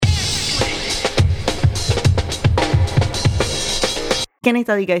Can I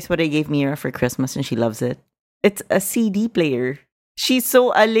tell you guys what I gave Mira for Christmas and she loves it? It's a CD player. She's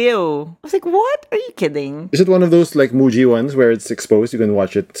so aliw. I was like, what? Are you kidding? Is it one of those like Muji ones where it's exposed? You can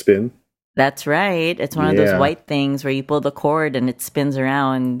watch it spin? That's right. It's one of those white things where you pull the cord and it spins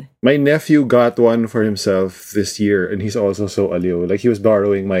around. My nephew got one for himself this year and he's also so aliw. Like he was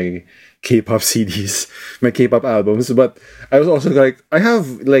borrowing my K-pop CDs, my K-pop albums. But I was also like, I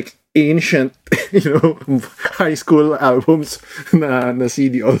have like ancient, high school albums na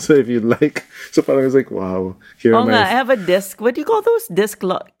CD also if you'd like. So parang I was like, wow. Here are I have a disc. What do you call those?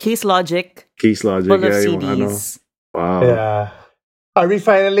 Case Logic. Case Logic. Full of CDs. Wow. Yeah. Are we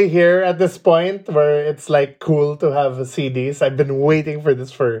finally here at this point where it's like cool to have CDs? I've been waiting for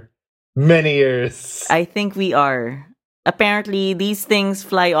this for many years. I think we are. Apparently, these things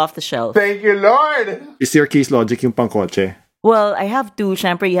fly off the shelf. Thank you, Lord! Is your Case Logic yung pangkotse? Well, I have two.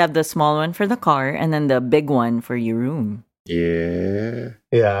 Syempre, you have the small one for the car and then the big one for your room. Yeah.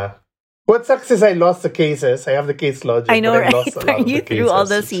 Yeah. What sucks is I lost the cases. I have the Case Logic. I know, but right? I lost a lot of You the threw cases. all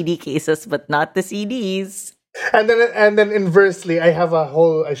the CD cases, but not the CDs. And then inversely, I have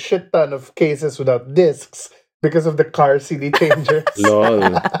a shit ton of cases without discs because of the car CD changers.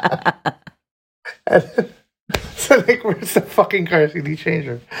 Lol. So like, where's the fucking car CD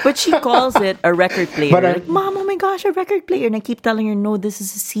changer? But she calls it a record player. But like, Mom, oh my gosh, a record player. And I keep telling her, no, this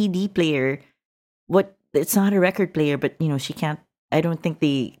is a CD player. What? It's not a record player, but she can't. I don't think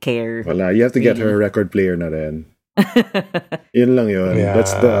they care. Wala, you have to get her a record player na rin. Yun lang yun. Yeah.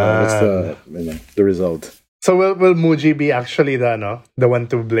 That's the result. So will Muji be actually the one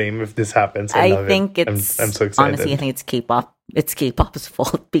to blame if this happens? I love think it. it's I'm so excited. Honestly, I think it's K-pop. It's K-pop's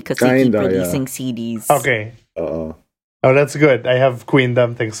fault because they keep releasing CDs. Okay. Oh, that's good. I have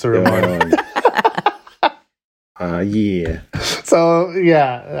Queendom thanks to Ramon. Yeah. So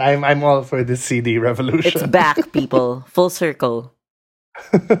yeah, I'm all for this CD revolution. It's back, people. Full circle.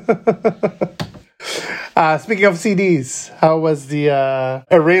 Speaking of CDs, how was the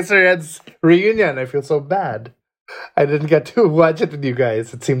Eraserheads reunion? I feel so bad. I didn't get to watch it with you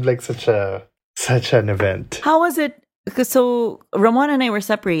guys. It seemed like such an event. How was it? So Ramon and I were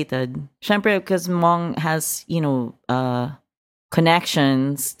separated. Syempre, because Mong has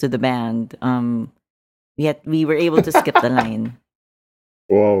connections to the band. Yet we were able to skip the line.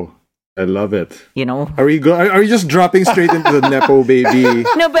 Whoa. I love it. Are we are you just dropping straight into the Nepo baby?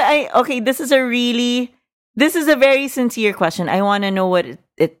 No, but this is a very sincere question. I want to know what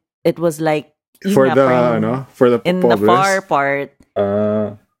it was like for the in the far part.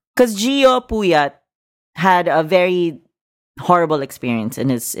 Because Gio Puyat had a very horrible experience in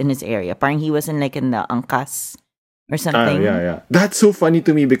his area. Parang he was in the Angkas or something. Yeah. That's so funny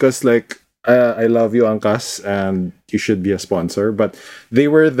to me because I love you, Angkas, and you should be a sponsor. But they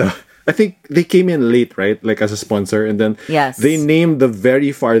were I think they came in late, right? Like as a sponsor, and then they named the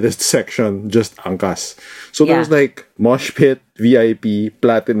very farthest section just Angkas. So there was Mosh Pit, VIP,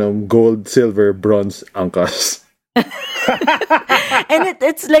 Platinum, Gold, Silver, Bronze, Angkas. And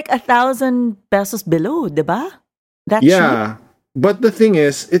it's like 1,000 pesos below, diba? That's cheap. But the thing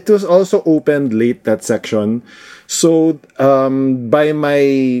is, it was also opened late, that section. So, by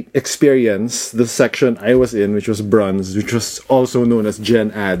my experience, the section I was in, which was Bronze, which was also known as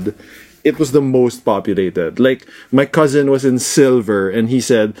Gen Ad, it was the most populated. Like, my cousin was in Silver, and he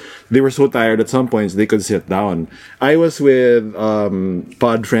said they were so tired at some points they could sit down. I was with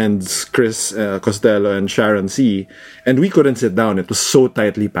pod friends Chris Costello and Sharon C., and we couldn't sit down. It was so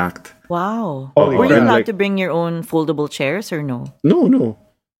tightly packed. Wow. Were you allowed to bring your own foldable chairs or no? No.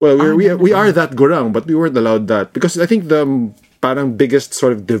 Well, we are that gorang, but we weren't allowed that. Because I think the parang biggest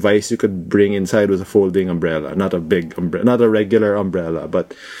sort of device you could bring inside was a folding umbrella. Not a big umbrella, not a regular umbrella.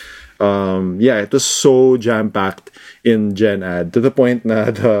 But it was so jam-packed in Gen Ad to the point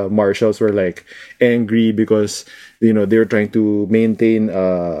that the marshals were angry because they were trying to maintain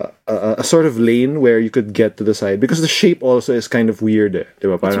a sort of lane where you could get to the side because the shape also is kind of weird.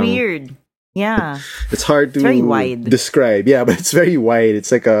 Diba? It's weird. Yeah. It's hard to very wide. describe. Yeah, but it's very wide.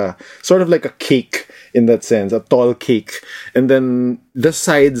 It's like a sort of like a cake in that sense, a tall cake. And then the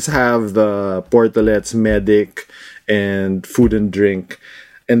sides have the portalets, medic, and food and drink.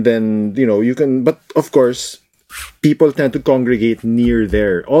 And then, you can, but of course, people tend to congregate near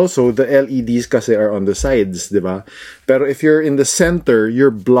there. Also, the LEDs kasi are on the sides, diba? Pero if you're in the center,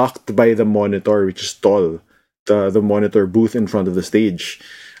 you're blocked by the monitor, which is tall. The monitor booth in front of the stage.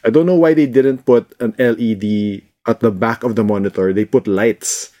 I don't know why they didn't put an LED at the back of the monitor. They put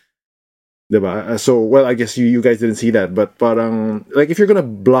lights. Diba? So, well, I guess you guys didn't see that. But parang, if you're gonna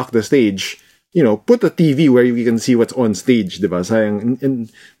block the stage, put a TV where you can see what's on stage, diba?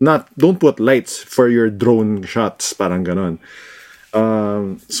 Sayang, don't put lights for your drone shots, parang ganon.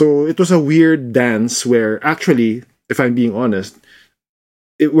 So it was a weird dance where actually, if I'm being honest,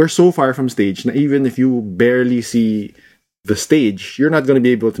 we're so far from stage na even if you barely see the stage, you're not going to be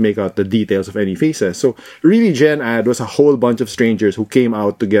able to make out the details of any faces. So really, Gen Ad was a whole bunch of strangers who came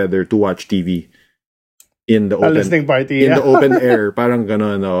out together to watch TV in the A listening party. in the open air, parang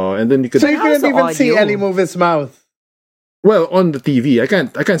ganon. Oh. And then you could So you how's couldn't the even see audio? Ellie move his mouth. well on the TV, I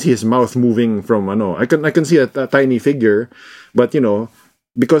can't see his mouth moving from ano. I can see a tiny figure, but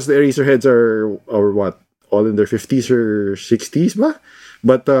because the Eraserheads are what all in their 50s or 60s, ba?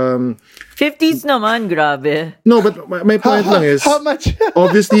 But 50s naman, grabe. no, but my point lang is How much?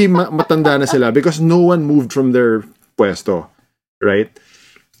 obviously matanda na sila because no one moved from their puesto, right?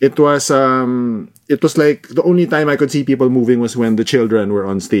 It was like the only time I could see people moving was when the children were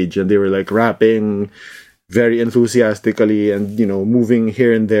on stage and they were like rapping very enthusiastically and moving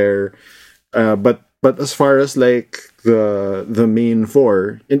here and there. But as far as like the main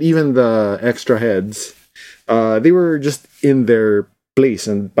four and even the extra heads, they were just in their place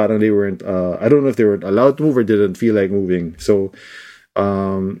and parang they weren't. I don't know if they weren't allowed to move or didn't feel like moving. So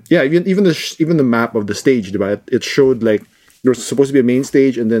yeah, even the map of the stage, diba? It showed like there was supposed to be a main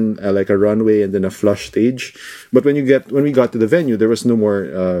stage and then like a runway and then a flush stage. But when we got to the venue, there was no more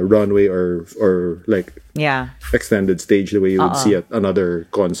runway or like Yeah. extended stage the way you would see at another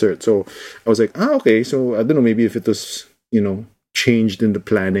concert. So I was like, okay. So I don't know, maybe if it was changed in the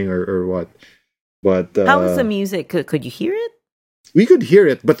planning or what. But How was the music? Could you hear it? we could hear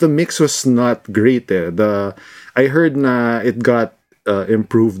it, but the mix was not great. I heard na it got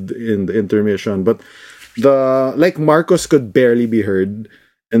improved in the intermission, but the like Marcos could barely be heard.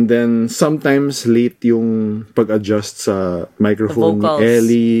 And then sometimes late yung pag-adjust sa microphone ni vocals.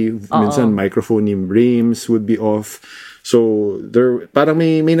 Ellie, minsan microphone ni Rames would be off. So there parang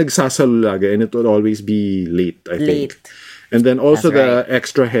may nagsasalo lagi and it would always be late, I think. And then also That's the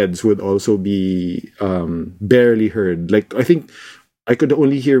extra heads would also be barely heard. Like I think I could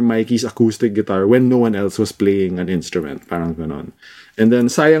only hear Mikey's acoustic guitar when no one else was playing an instrument. Parang ganon. And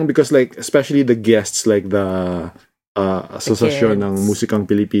then sayang because like especially the guests like the Asosasyon ng Musikang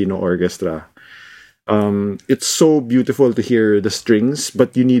Pilipino Orchestra. It's so beautiful to hear the strings,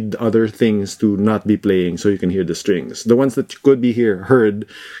 but you need other things to not be playing so you can hear the strings. The ones that could be heard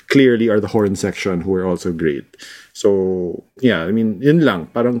clearly are the horn section, who are also great. So yeah, I mean, yun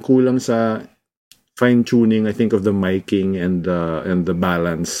lang. Parang kulang sa fine tuning, I think, of the miking and the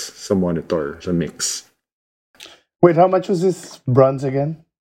balance sa monitor, sa mix. Wait, how much was this bronze again?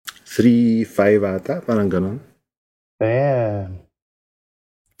 3.5 ata, parang ganon. Damn.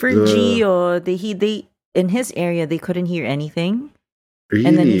 For Gio, they in his area they couldn't hear anything. Really?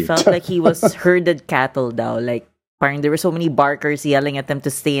 And then he felt like he was herded cattle daw. Like parang there were so many barkers yelling at them to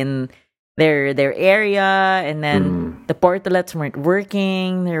stay in their area, and then the portalets weren't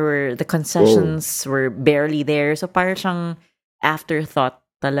working. The concessions were barely there. So parang siyang afterthought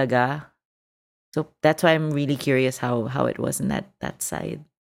talaga. So that's why I'm really curious how it was in that side.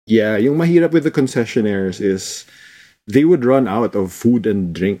 Yeah, yung mahirap with the concessionaires is they would run out of food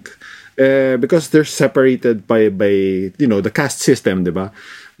and drink because they're separated by the caste system, diba?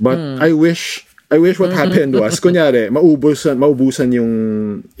 But I wish what happened was kunyari maubusan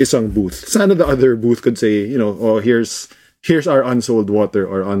yung isang booth. Sana the other booth could say, here's our unsold water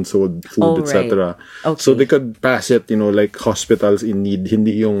or unsold food, etc. Okay. So they could pass it, like hospitals in need.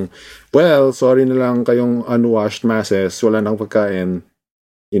 Hindi yung, well, sorry na lang kayong unwashed masses, wala nang pagkain.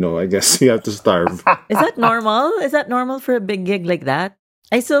 I guess you have to starve. Is that normal? Is that normal for a big gig like that?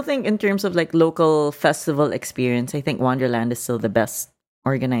 I still think in terms of like local festival experience, I think Wonderland is still the best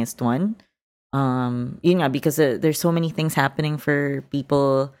organized one. Because there's so many things happening for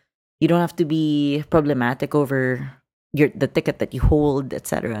people. You don't have to be problematic over the ticket that you hold,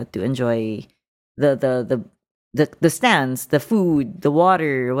 etc., to enjoy the stands, the food, the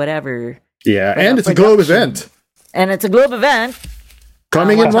water, whatever. Yeah, and it's a globe event. And it's a globe event.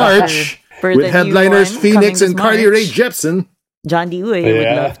 Coming in March for with headliners Phoenix and Carly Rae Jepsen. John D. Uy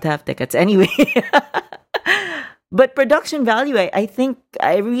would love to have tickets. Anyway. But production value, I think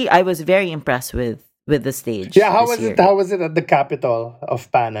I was very impressed with the stage. Yeah, how was it? How was it at the capital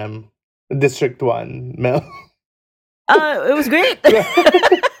of Panam, District 1, Mel? It was great.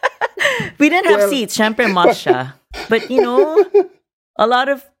 We didn't have seats, syempre mas siya. But a lot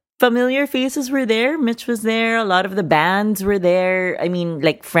of familiar faces were there. Mitch was there. A lot of the bands were there. I mean,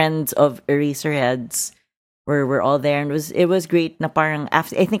 like friends of Eraserheads were all there, and it was great. Na parang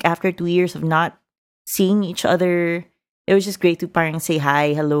after 2 years of not seeing each other, it was just great to parang say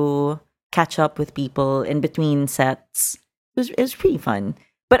hi, hello, catch up with people in between sets. It was pretty fun.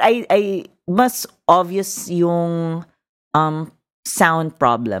 But I mas obvious yung sound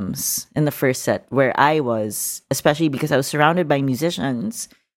problems in the first set where I was, especially because I was surrounded by musicians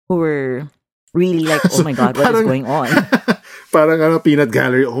who were really like, oh my God, what is going on? Parang peanut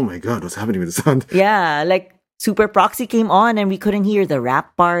gallery. Oh my God, what's happening with the sound? Yeah, like Super Proxy came on and we couldn't hear the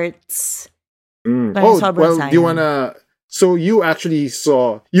rap parts. Oh, well, do you wanna... So you actually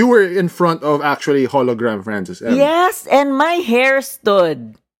saw... You were in front of actually hologram Francis M. Yes, and my hair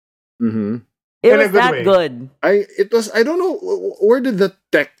stood. Mm-hmm. It was that good. I don't know, where did the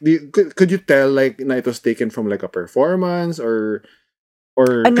tech... Could you tell, like, na it was taken from, like, a performance or...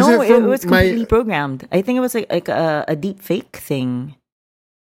 No, it was completely programmed. I think it was like a deep fake thing.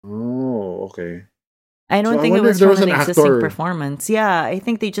 Oh, okay. I don't think it was from an existing performance. Yeah, I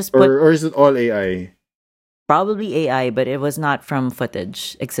think they just put... Or is it all AI? Probably AI, but it was not from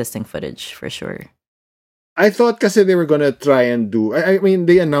existing footage, for sure. I thought kasi they were gonna try and do... I mean,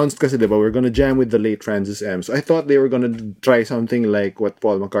 they announced kasi, diba, we're gonna jam with the late Francis M. So I thought they were gonna try something like what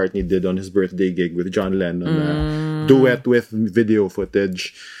Paul McCartney did on his birthday gig with John Lennon. Duet with video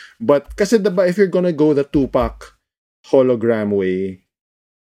footage. But kasi diba, if you're gonna go the Tupac hologram way,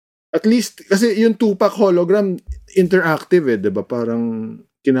 at least, kasi yung Tupac hologram, interactive diba? Parang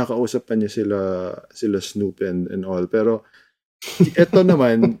kinakausap pa niya sila Snoop and all. Pero, eto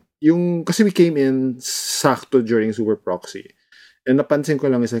naman, kasi we came in sakto during Super Proxy. And napansin ko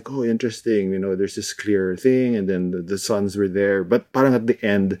lang, is like, oh, interesting. You know, there's this clear thing, and then the sons were there. But parang at the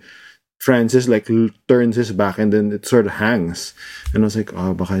end, Francis like turns his back, and then it sort of hangs. And I was like,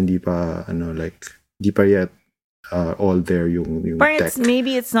 oh, baka hindi pa yet all there yung tech.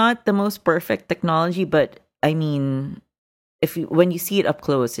 Maybe it's not the most perfect technology, but I mean, when you see it up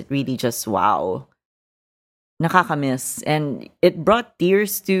close, it really just wow. Nakakamiss, and it brought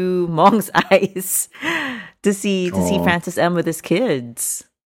tears to Mong's eyes to see Francis M with his kids.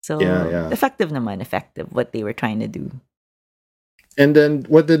 So effective what they were trying to do. And then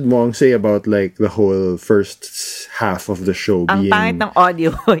what did Mong say about like the whole first half of the show Ang being... pangit ng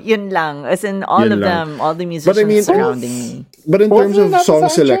audio, yun lang. As in all of them, all the musicians surrounding me. But in terms of song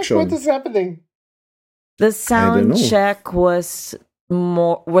selection, what is happening? The sound check was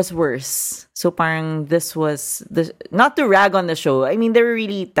worse. So parang this was not to rag on the show. I mean, there were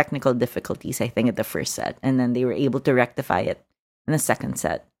really technical difficulties, I think, at the first set, and then they were able to rectify it in the second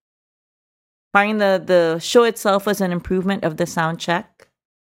set. Parang the show itself was an improvement of the sound check,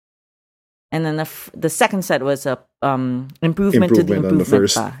 and then the second set was a improvement to the improvement on the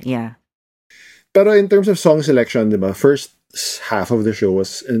first. Pa. Yeah. Pero in terms of song selection, diba, first half of the show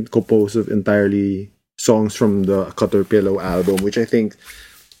was composed of entirely songs from the Caterpillar album, which I think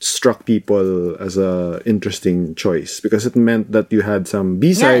struck people as a interesting choice because it meant that you had some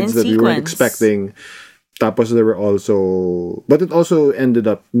B-sides that we weren't expecting. Tapos there were also... But it also ended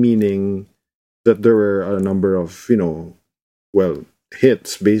up meaning that there were a number of,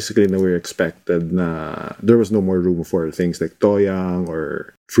 hits basically that were expected na there was no more room for things like Toyang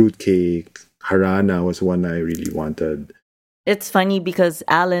or Fruitcake. Harana was one I really wanted. It's funny because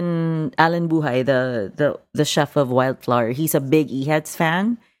Alan Buhay, the chef of Wildflower, he's a big Eraserheads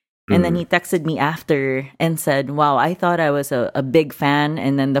fan. And then he texted me after and said, wow, I thought I was a big fan.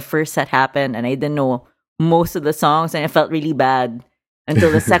 And then the first set happened and I didn't know most of the songs and I felt really bad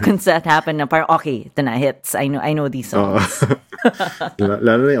until the second set happened. And parang, okay, ito na, hits. I know these songs.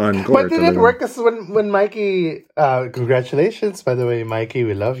 Lalo na yung encore. But did it work? Because when Mikey, congratulations, by the way, Mikey,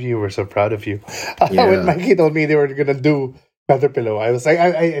 we love you. We're so proud of you. When Mikey told me they were going to do Caterpillar, I was like,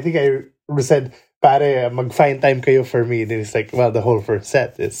 I think I said, pare, mag-find time kayo for me. And he's like, well, the whole first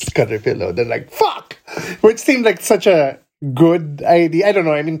set is Caterpillar. They're like, fuck! Which seemed like such a good idea. I don't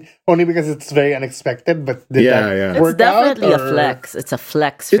know. I mean, only because it's very unexpected, but did that work out? It's definitely a flex. It's a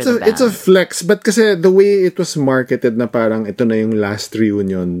flex for the band. It's a flex, but kasi the way it was marketed na parang ito na yung last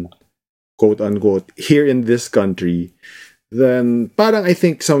reunion, quote-unquote, here in this country, then parang I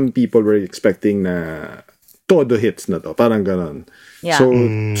think some people were expecting na todo hits na to. Parang ganon. Yeah.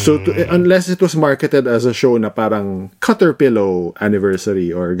 So unless it was marketed as a show na parang Caterpillar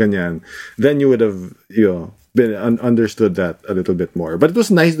anniversary or ganyan, then you would have, been understood that a little bit more. But it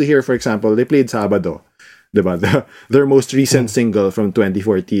was nice to hear, for example, they played Sabado, diba? Their most recent single from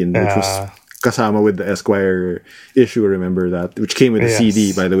 2014, which was kasama with the Esquire issue, remember that? Which came with a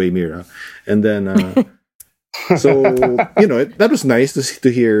CD, by the way, Mira. And then, so, that was nice to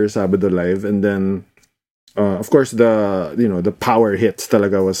hear Sabado live. And then, of course, the power hits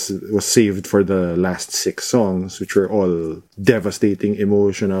talaga was saved for the last 6 songs, which were all devastating,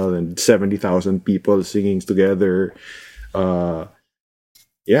 emotional, and 70,000 people singing together. But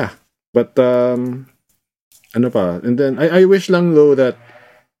ano pa? And then I wish lang though that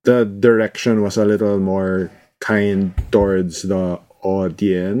the direction was a little more kind towards the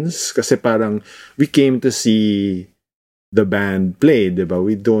audience. Kasi parang we came to see the band play, diba?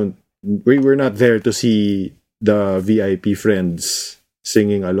 We were not there to see the VIP friends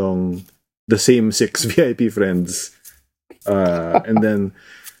singing along, the same 6 VIP friends. And then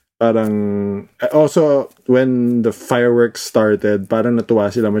parang also when the fireworks started, parang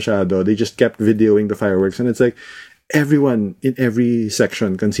natuwa sila masyado. They just kept videoing the fireworks, and it's like everyone in every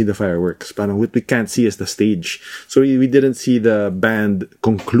section can see the fireworks. Parang what we can't see is the stage. So we didn't see the band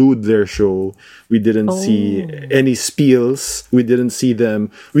conclude their show. We didn't see any spiels. We didn't see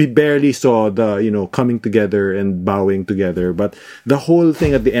them. We barely saw the, coming together and bowing together. But the whole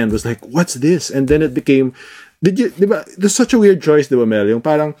thing at the end was like, what's this? And then it became, diba, there's such a weird choice, diba, Mel? Yung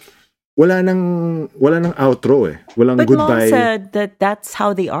parang, wala nang outro eh. Walang but goodbye. Mom said that that's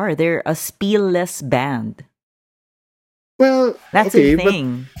how they are. They're a spielless band. Well, that's okay, the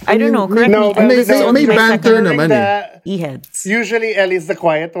thing. But, I don't know. Correct no, me. May banter naman eh. E-heads. Usually Ellie's the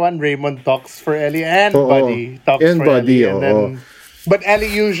quiet one. Raymond talks for Ellie, and Buddy talks and for Buddy, Ellie. And then, but Ellie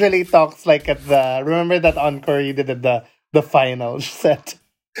usually talks like at the. Remember that encore you did at the final set,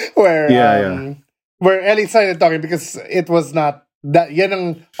 where where Ellie started talking because it was not that. Yan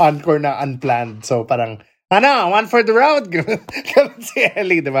ang encore na unplanned. So parang. One for the road. Ganun si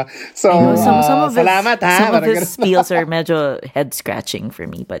Ellie, diba? So, some of salamat ha. Some of his spiels are medyo head-scratching for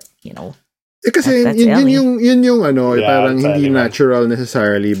me, but, kasi yun yung parang hindi Ellie, natural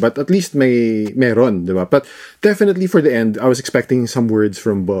necessarily, but at least meron, diba? But definitely for the end, I was expecting some words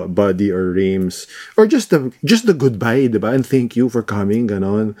from Buddy or Rames, or just the goodbye, diba? And thank you for coming,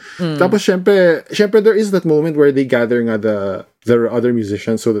 ganon. Tapos syempre there is that moment where they gather nga the other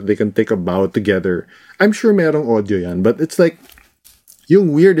musicians so that they can take a bow together. I'm sure merong audio yan, but it's like,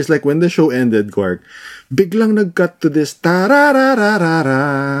 yung weird is like when the show ended, Quark, biglang nag-cut to this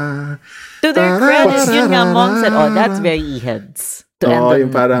ta-ra-ra-ra-ra-ra. To their credit, yun nga, Mom said, that's very E-heads. To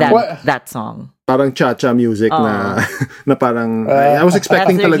end on that song. Parang cha-cha music na parang, I was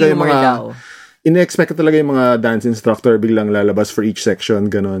expecting talaga yung mga, ina-expect talaga yung mga dance instructor biglang lalabas for each section,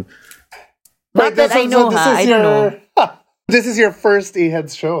 ganon. Not that I know, I don't know. This is your first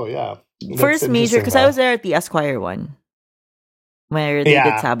E-heads show, yeah. First major, because I was there at the Esquire one. Where they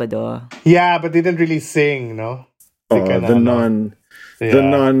did Sabado. Yeah, but they didn't really sing, no? The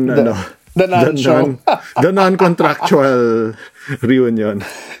non-contractual reunion.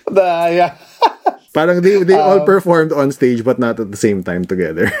 Parang they all performed on stage but not at the same time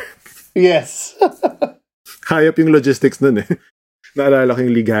together. Yes. Hayop yung logistics nun eh. Naalala ko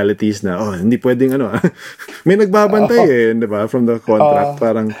yung legalities na, hindi pwedeng may nagbabantay eh, di ba? From the contract,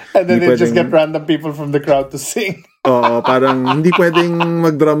 parang... And then they just get random people from the crowd to sing. Parang hindi pwedeng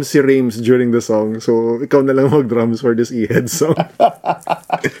mag-drums si Rames during the song. So, ikaw na lang mag-drums for this E-head song.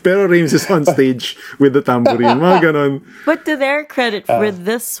 Pero Rames is on stage with the tambourine. Mga ganon. But to their credit, for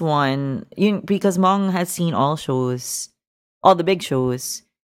this one, because Mong has seen all shows, all the big shows,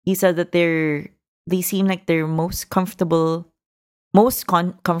 he said that they seem like they're most comfortable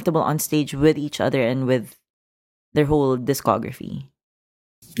on stage with each other and with their whole discography.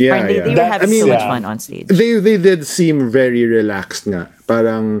 Yeah, they were having so much fun on stage. They did seem very relaxed nga.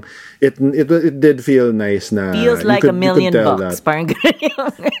 Parang it did feel nice na feels like $1 million. Parang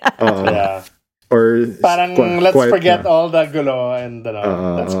yeah. Or parang let's forget all the gulo and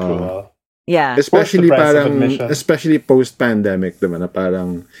that's cool. Yeah. Especially post-pandemic, diba, na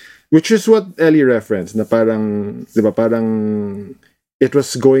parang, which is what Ellie referenced, na parang, diba, parang it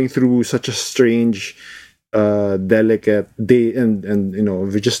was going through such a strange, delicate day and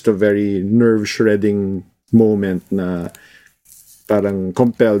just a very nerve-shredding moment na parang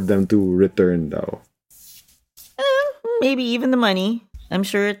compelled them to return daw. Maybe even the money. I'm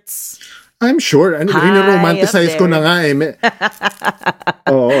sure it's... I'm sure. Romanticize ko na nga eh.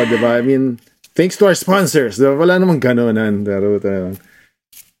 Oo, diba? I mean, thanks to our sponsors. Diba? Wala namang ganonan.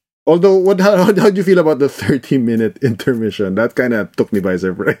 Although, how do you feel about the 30-minute intermission? That kind of took me by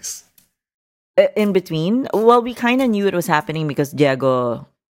surprise. In between? Well, we kind of knew it was happening because Diego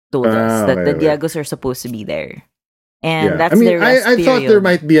told us that the Diegos are supposed to be there. And that's their rest I thought period. there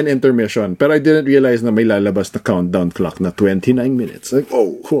might be an intermission, but I didn't realize na may lalabas na countdown clock na 29 minutes. Like,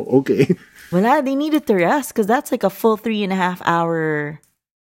 okay. Well, they needed to rest because that's like a full 3.5 hour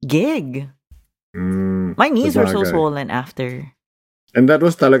gig. My knees were so swollen after. And that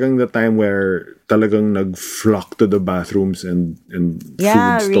was talagang the time where talagang nag-flock to the bathrooms and food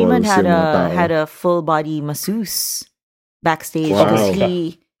stalls. Raymond had a full body masseuse backstage because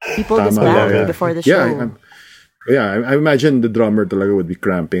he pulled his back before the show. I imagine the drummer talaga would be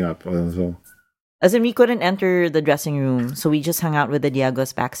cramping up also. As in, we couldn't enter the dressing room, so we just hung out with the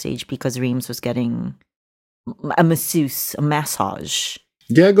Diegos backstage because Reams was getting a masseuse, a massage.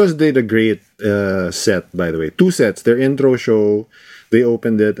 Diagos did a great set, by the way. 2 sets. Their intro show, they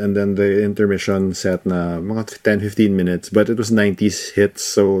opened it, and then the intermission set na mga 10-15 minutes. But it was 90s hits,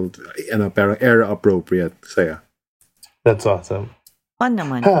 so parang era appropriate. Saya. That's awesome. Fun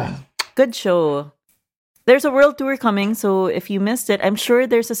naman. Fun. Good show. There's a world tour coming, so if you missed it, I'm sure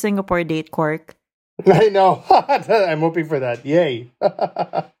there's a Singapore date, Quark. I know. I'm hoping for that. Yay.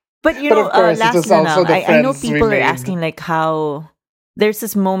 But you know, of course, it last was na also lang, the I know friends we people are made. asking like how there's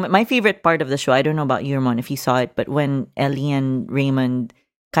this moment. My favorite part of the show, I don't know about you, Ramon, if you saw it, but when Ellie and Raymond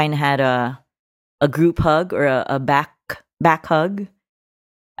kind of had a group hug or a back hug.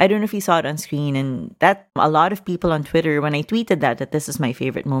 I don't know if you saw it on screen, and that a lot of people on Twitter, when I tweeted that this is my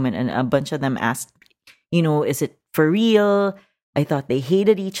favorite moment, and a bunch of them asked, you know, is it for real? I thought they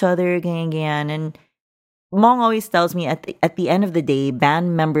hated each other again. And Mong always tells me at the end of the day,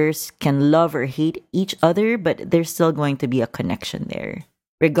 band members can love or hate each other, but there's still going to be a connection there,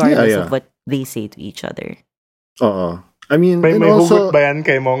 regardless of what they say to each other. I mean, May also, hugot ba yan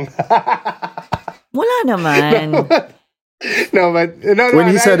kay Mong? Wala naman. No, but when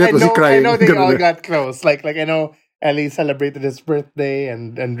he said it, was he crying? I know they all got close. Like I know Ellie celebrated his birthday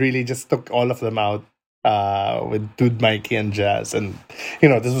and really just took all of them out with Dude Mikey and Jazz, and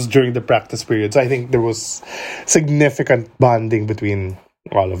this was during the practice period. So I think there was significant bonding between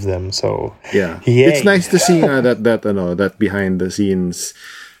all of them. So yeah, yay. It's nice to see that behind the scenes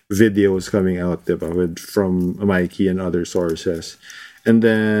videos coming out, diba, from Mikey and other sources. And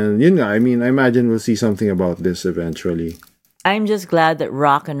then I mean, I imagine we'll see something about this eventually. I'm just glad that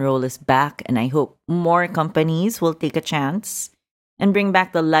rock and roll is back, and I hope more companies will take a chance and bring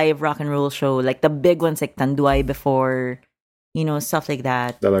back the live rock and roll show, like the big ones like Tanduay before, stuff like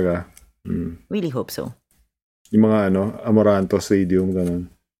that. Talaga. Really hope so. Yung mga Amoranto Stadium, ganun.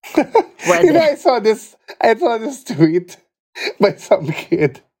 I saw this tweet by some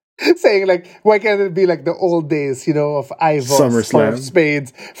kid saying like, why can't it be like the old days, of Ivos,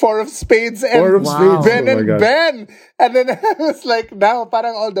 Four of Spades, and Ben and Ben? And then I was like, now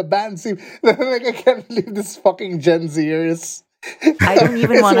parang all the bands seem like I can't believe this fucking Gen Zers. I don't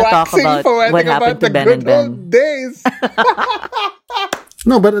even want to talk about what happened to Ben and Ben. Old days.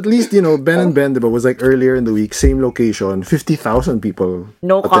 No, but at least, Ben and Ben was like earlier in the week, same location, 50,000 people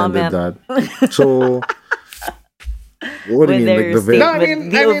attended that. So, what do you mean?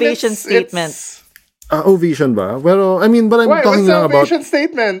 Like the ovation statement. Ovation ba? Well, I mean, but I'm talking now about... What's the ovation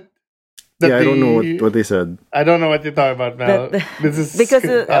statement? I don't know what they said. I don't know what you're talking about now. This is because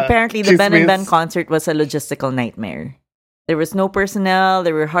apparently the Ben and Ben concert was a logistical nightmare. There was no personnel.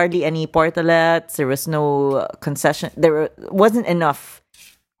 There were hardly any portalets. There was no concession. Wasn't enough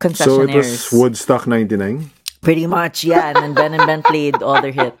concessionaires. So it was Woodstock 99? Pretty much, yeah. And then Ben and Ben played all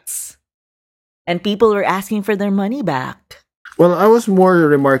their hits. And people were asking for their money back. Well, I was more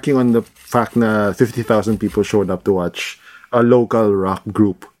remarking on the fact that 50,000 people showed up to watch a local rock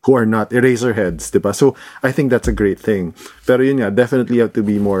group who are not Eraserheads, diba? So I think that's a great thing. Pero yun nga, definitely have to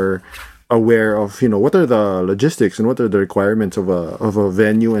be more aware of, what are the logistics and what are the requirements of a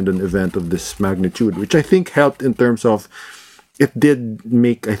venue and an event of this magnitude, which I think helped in terms of it did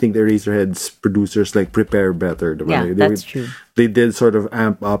make, I think, the Eraserheads producers like prepare better. Diba? Yeah, that's true. They did sort of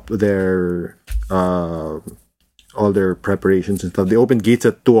amp up their all their preparations and stuff. They opened gates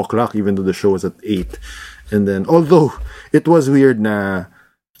at 2:00, even though the show was at 8. And then, although it was weird na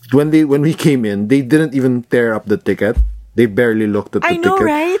when we came in, they didn't even tear up the ticket. They barely looked at the ticket. I know,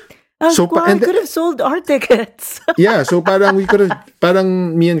 right? So I could have sold our tickets. Yeah, so parang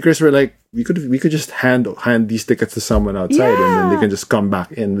me and Chris were like, we could just hand these tickets to someone outside, and then they can just come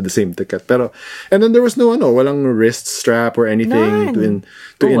back in with the same ticket. And then there was walang wrist strap or anything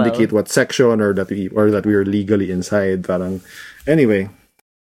to indicate what section or that we were legally inside. Parang anyway,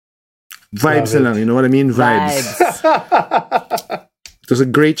 vibes lang, you know what I mean? Vibes. It was a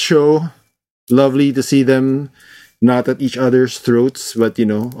great show. Lovely to see them. Not at each other's throats, but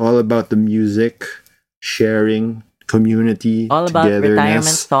all about the music, sharing, community, all about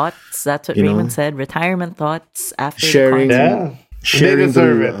retirement thoughts. That's what Raymond said. Retirement thoughts after sharing, the concert. Sharing they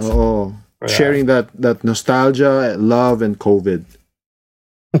deserve it. Sharing that nostalgia, love, and COVID.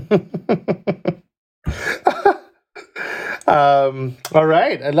 All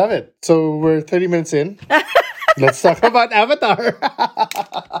right, I love it. So we're 30 minutes in. Let's talk about Avatar.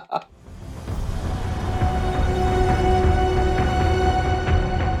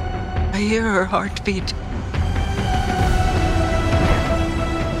 I hear her heartbeat.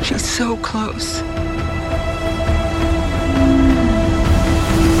 She's so close.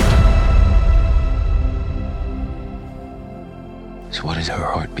 So what does her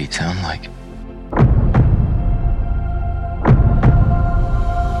heartbeat sound like?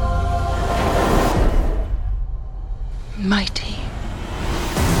 mighty.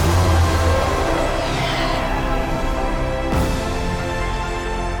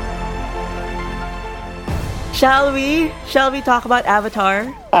 Shall we? Shall we talk about Avatar?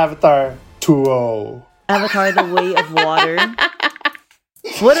 Avatar 2.0. Avatar: The Way of Water.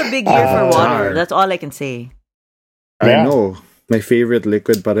 What a big year for water. That's all I can say. I know. My favorite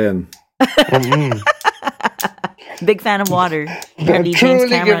liquid pa rin. Big fan of water. They're Apparently truly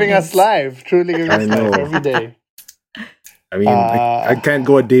James Cameron giving is. us life. Truly giving us life every day. I mean, I can't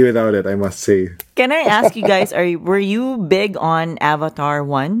go a day without it, I must say. Can I ask you guys, were you big on Avatar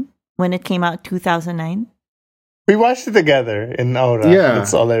 1 when it came out 2009? We watched it together in Aura. Yeah.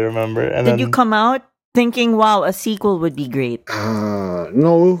 That's all I remember. And Did you come out thinking, wow, a sequel would be great?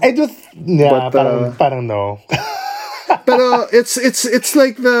 No. I do. Yeah, But, parang no. Pero it's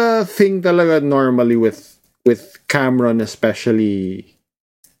like the thing talaga normally with Cameron, especially.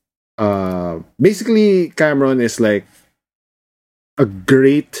 Basically, Cameron is like a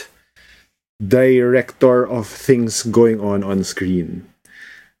great director of things going on screen.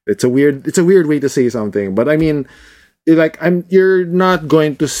 It's a weird way to say something, but I mean, you're not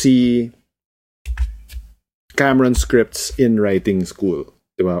going to see Cameron scripts in writing school,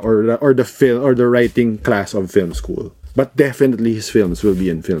 diba? Or the film or the writing class of film school. But definitely his films will be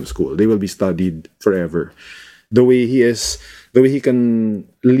in film school. They will be studied forever. The way he can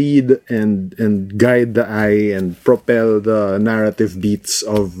lead and guide the eye and propel the narrative beats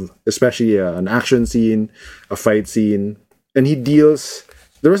of especially an action scene, a fight scene, and he deals.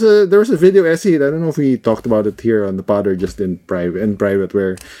 There was a video essay. I don't know if we talked about it here on the pod or just in private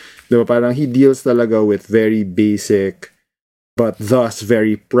where diba, parang he deals talaga with very basic but thus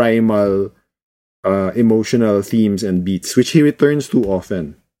very primal emotional themes and beats, which he returns to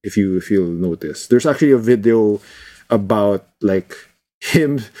often. If you'll notice, there's actually a video about like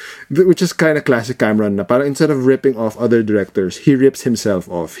him, which is kind of classic Cameron. Na parang instead of ripping off other directors, he rips himself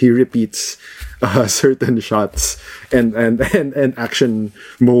off. He repeats certain shots and action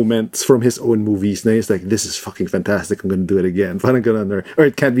moments from his own movies. And he's like, "This is fucking fantastic. I'm gonna do it again." Parang ganun, or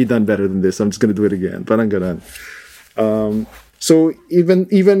it can't be done better than this. I'm just gonna do it again. Parang ganun. So even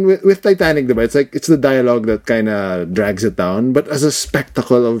with Titanic, diba, it's the dialogue that kind of drags it down. But as a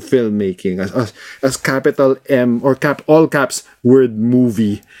spectacle of filmmaking, as capital M or all caps word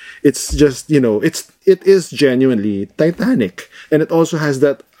movie, it's just it is genuinely Titanic, and it also has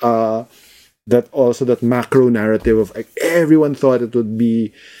that macro narrative of like everyone thought it would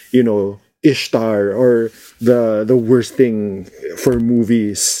be Ishtar or the worst thing for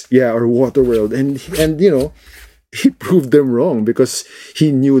movies, or Waterworld, and he proved them wrong because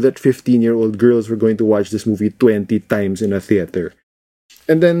he knew that 15-year-old girls were going to watch this movie 20 times in a theater.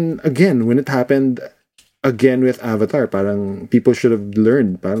 And then again, when it happened again with Avatar, parang people should have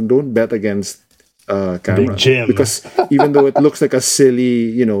learned, parang don't bet against Cameron. Big Jim. Because even though it looks like a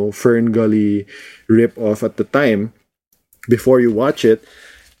silly, Fern Gully rip-off at the time, before you watch it,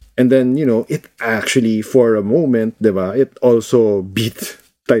 and then, it actually, for a moment, diba, it also beat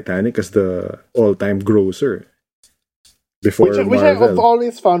Titanic as the all-time grosser. Before which I've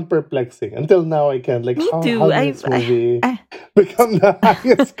always found perplexing. Until now, I can't. Like, how did this movie become the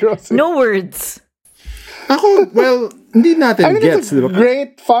highest grossing? No words. Ako, well, hindi natin It's gets. Diba?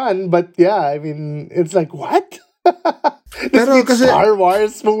 great fun, but yeah, I mean, it's like, what? Pero kasi Star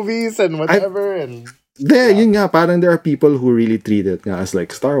Wars movies and whatever. Yun nga, parang there are people who really treat it nga as like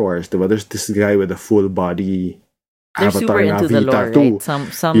Star Wars. Diba? There's this guy with a full body They're Avatar super into the lore, too.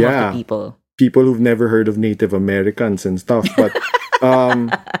 right? Some of the people who've never heard of Native Americans and stuff, but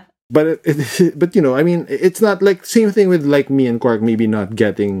but I mean, it's not like same thing with like me and Quark maybe not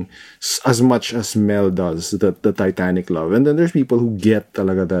getting as much as Mel does the Titanic love, and then there's people who get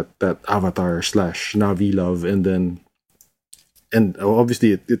talaga that Avatar / Navi love, and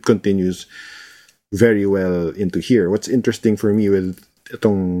obviously it continues very well into here. What's interesting for me with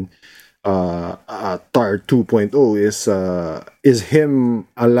itong Tar 2.0 is him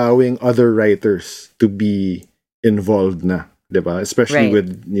allowing other writers to be involved na, diba? Especially right.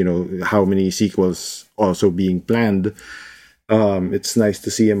 with how many sequels also being planned. It's nice to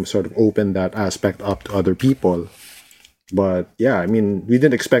see him sort of open that aspect up to other people. But yeah, I mean, we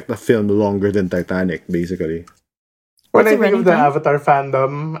didn't expect a film longer than Titanic, basically. When I think of the Avatar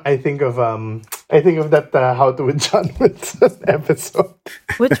fandom, I think of that How to with John Wilson episode.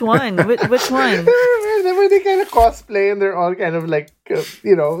 Which one? Which one? Where they kind of cosplay and they're all kind of like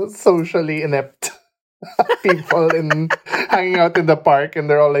socially inept people hanging out in the park, and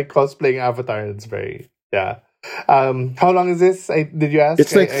they're all like cosplaying Avatar. It's very How long is this? Did you ask?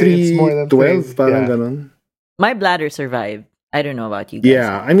 It's like 3:12, parang yeah. ganon. My bladder survived. I don't know about you guys.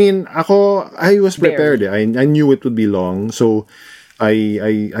 Yeah, I mean, I was prepared. Very. I knew it would be long, so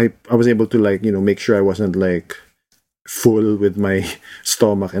I was able to like make sure I wasn't like full with my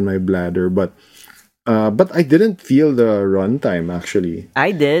stomach and my bladder, but I didn't feel the runtime actually.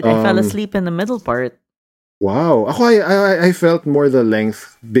 I did. I fell asleep in the middle part. Wow, I felt more the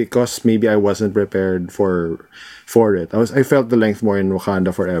length because maybe I wasn't prepared for it. I felt the length more in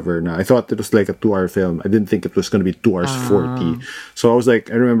Wakanda Forever. Now I thought it was like a 2 hour film. I didn't think it was going to be 2 hours 40. So I was like,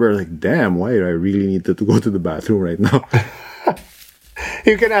 I remember like, damn, why do I really need to go to the bathroom right now?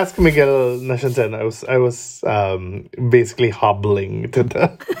 You can ask Miguel Nashansen. I was basically hobbling to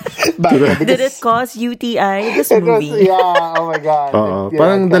the bathroom. Did it cause UTI, this It was, movie? yeah, oh my god. Yeah,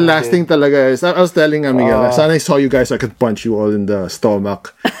 Parang the kinda last did. thing talaga is, I was telling Miguel, sana I saw you guys, I could punch you all in the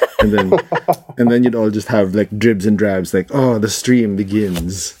stomach. And then you'd all just have like dribs and drabs, like, oh, the stream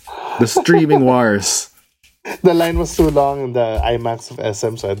begins. The streaming wars. The line was too long in the IMAX of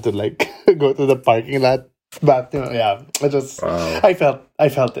SM, so I had to like go to the parking lot. But yeah, I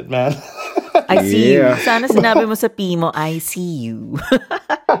felt it, man. I see Yeah. you. Sana sinabi mo sa Pimo, I see you.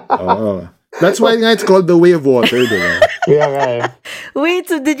 Oh. That's why nga it's called the way of water, diba? Yeah, right. Wait,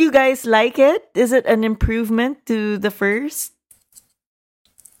 so did you guys like it? Is it an improvement to the first?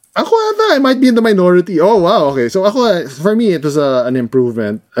 Ako ata, I might be in the minority. Oh, wow, okay. So for me, it was an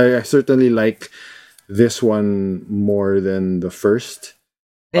improvement. I certainly like this one more than the first.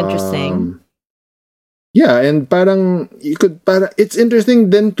 Interesting. Yeah, and it's interesting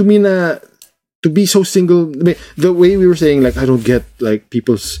then to me na to be so single. I mean, the way we were saying, like, I don't get like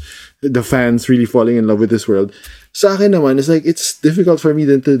the fans really falling in love with this world. Sa akin naman, it's like it's difficult for me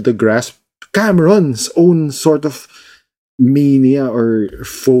then to grasp Cameron's own sort of mania or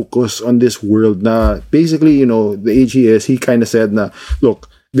focus on this world. Na basically, the AGS, he kind of said na, look,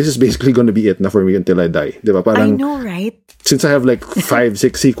 this is basically going to be it na for me until I die. Diba? I Parang, know, right? since I have like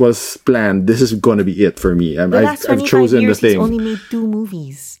 5-6 sequels planned, this is gonna be it for me. The last 25 I've chosen years, the thing. he's only made 2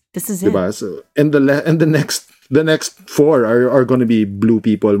 movies. This is it. Diba? So, and the next 4 are gonna be Blue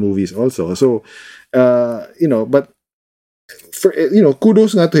People movies also. So, but for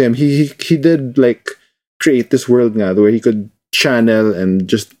kudos nga to him. He did like create this world nga where he could channel and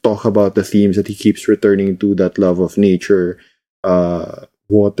just talk about the themes that he keeps returning to, that love of nature,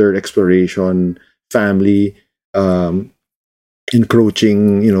 water exploration, family,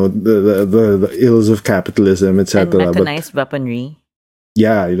 encroaching, the ills of capitalism, And etc. mechanized weaponry.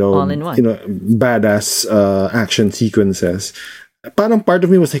 Yeah, All in one. badass action sequences. Parang part of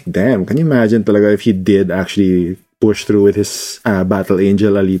me was like, damn, can you imagine talaga if he did actually push through with his Battle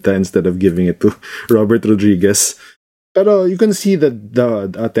Angel Alita instead of giving it to Robert Rodriguez? Pero you can see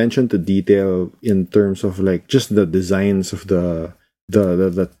the attention to detail in terms of like just the designs of the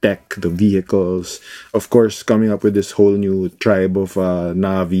tech, the vehicles. Of course, coming up with this whole new tribe of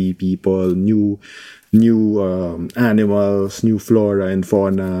Navi people, new animals, new flora and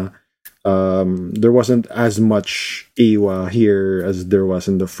fauna. There wasn't as much Ewa here as there was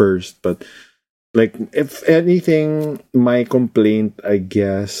in the first, but like, if anything, my complaint, I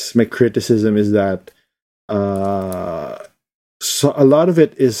guess, my criticism is that so a lot of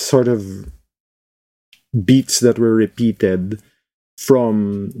it is sort of beats that were repeated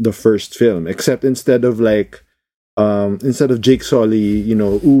from the first film, except instead of Jake Sully,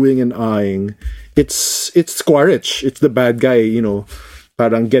 oohing and eyeing, it's Squarich. It's the bad guy,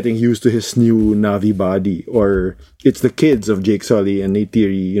 parang getting used to his new Navi body, or it's the kids of Jake Sully and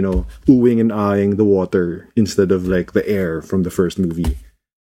Neytiri, oohing and eyeing the water instead of like the air from the first movie.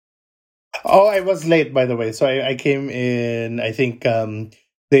 Oh, I was late, by the way. So I came in. I think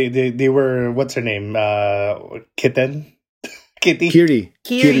they were, what's her name? Kitty. Kiri.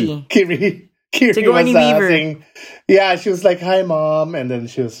 Kiri Sigourney was Weaver. saying, yeah, she was like, "Hi, mom," and then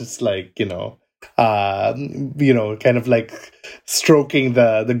she was just like, kind of like stroking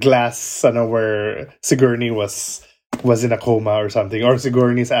the glass, where Sigourney was in a coma or something, or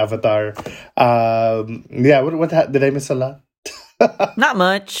Sigourney's avatar. Did I miss a lot? Not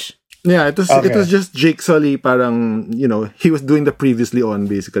much. Yeah, it was Okay. just Jake Sully, parang, he was doing the previously on,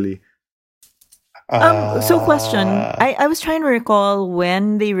 basically. So question. I was trying to recall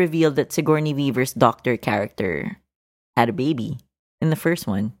when they revealed that Sigourney Weaver's doctor character had a baby in the first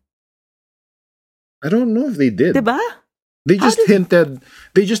one. I don't know if they did. Diba? They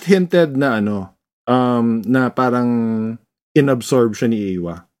just hinted na na parang inabsorption ni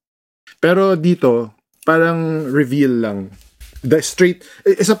Ewa. Pero dito, parang reveal lang.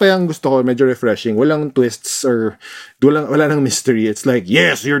 Isa pa yung gusto ko, medyo refreshing. Walang twists or wala nang mystery. It's like,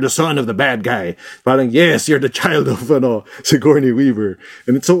 yes, you're the son of the bad guy. Parang, yes, you're the child of Sigourney Weaver.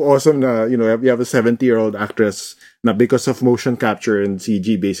 And it's so awesome na, you have a 70-year-old actress Na because of motion capture and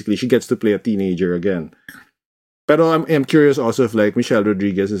CG, basically, she gets to play a teenager again. Pero I'm curious also if like Michelle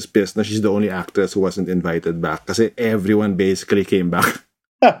Rodriguez is pissed na she's the only actress who wasn't invited back kasi everyone basically came back.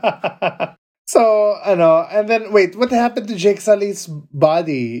 So, and then wait, what happened to Jake Sully's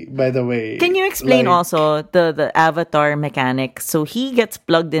body, by the way? Can you explain also the avatar mechanic? So he gets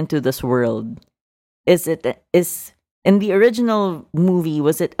plugged into this world. Is in the original movie,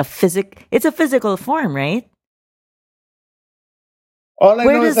 was it it's a physical form, right? All I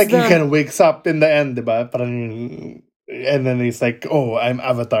know is like he kind of wakes up in the end, diba? Parang, and then he's like, "Oh, I'm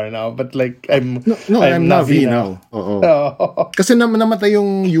Avatar now," but like I'm Navi now. Oo. Kasi namatay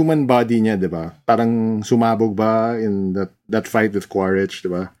yung human body niya, 'di ba? Parang sumabog ba in that fight with Quaritch, 'di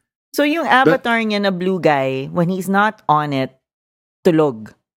ba? So yung avatar niya na blue guy, when he's not on it,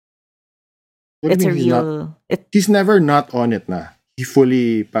 tulog. It's a real. He's never not on it na. He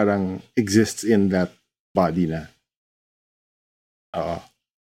fully parang exists in that body na.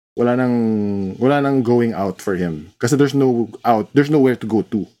 Wala nang going out for him kasi there's nowhere to go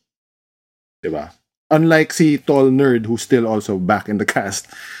to, diba? Unlike si tall nerd who's still also back in the cast,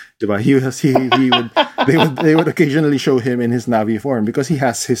 diba? They would occasionally show him in his Navi form because he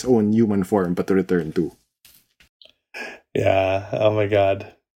has his own human form but to return to. Yeah. Oh my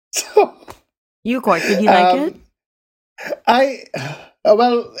god. So you, Court, did you like it?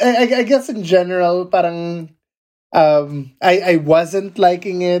 I guess in general, parang. I wasn't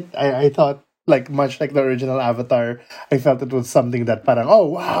liking it. I thought, like, much like the original Avatar, I felt it was something that parang, oh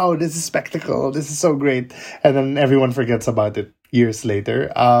wow, this is spectacle, this is so great, and then everyone forgets about it years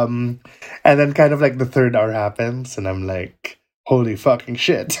later. And then kind of like the third hour happens, and I'm like, holy fucking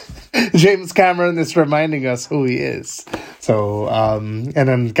shit. James Cameron is reminding us who he is. So, and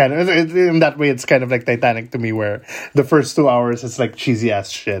then kind of, in that way, it's kind of like Titanic to me, where the first 2 hours is like cheesy ass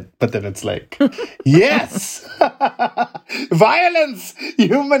shit, but then it's like, yes! Violence!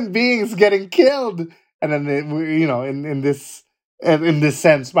 Human beings getting killed! And then, in this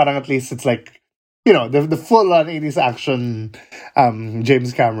sense, parang at least it's like, the full-on 80s action,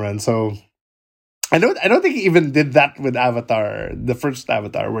 James Cameron. So, I don't think he even did that with Avatar, the first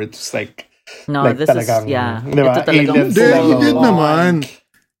Avatar, where it's like, no, like this talagang, is, yeah. Diba? Ito talagang he did naman.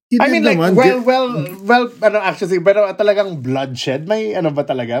 I mean, like, well, actually, pero talagang bloodshed. May, ba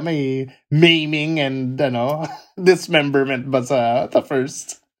talaga? May maiming and, dismemberment ba sa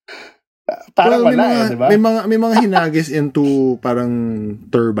first? Parang wala diba? May mga hinagis into parang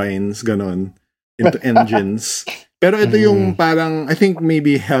turbines, ganon. Into engines. Pero ito yung parang, I think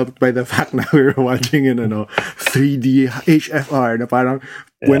maybe helped by the fact na we were watching in 3D HFR na parang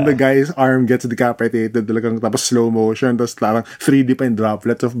when the guy's arm gets decapitated, talagang tapos slow motion, tapos parang 3D pa yung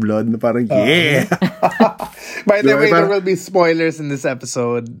droplets of blood na parang, yeah! By the way, there will be spoilers in this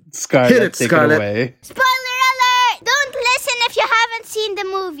episode. Scarlett, take it away. Spoiler alert! Don't listen if you haven't seen the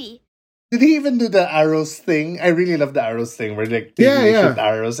movie. Did he even do the arrows thing? I really love the arrows thing where like they shoot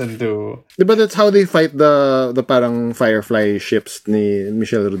arrows into. But that's how they fight the parang Firefly ships ni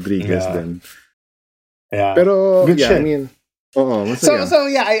Michelle Rodriguez then. Yeah. Pero good shit. I mean, masaya. So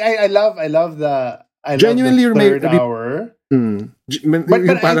yeah, I love the genuinely love the third hour.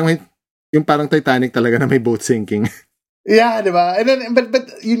 But yung parang Titanic talaga na may boat sinking. Yeah, diba? And then but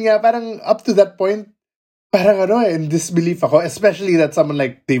yun nga parang up to that point parang in disbelief ako, especially that someone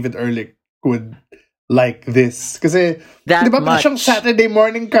like David Ehrlich would like this. Kasi, di ba, siyang Saturday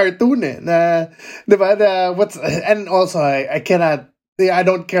morning cartoon na, di ba, and also, I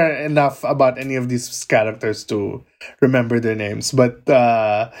don't care enough about any of these characters to remember their names. But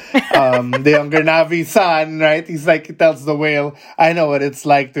the younger Navi son, right? He tells the whale, I know what it's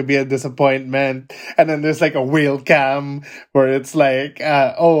like to be a disappointment. And then there's like a whale cam where it's like,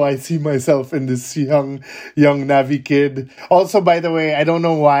 I see myself in this young Navi kid. Also, by the way, I don't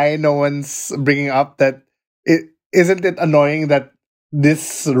know why no one's bringing up that isn't it annoying that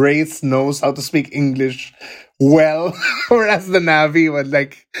this race knows how to speak English well, whereas the Navi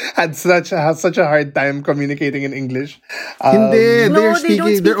has such a hard time communicating in English. Hindi, they're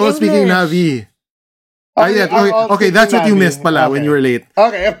all speaking Navi. Okay, that's what you missed pala when you were late.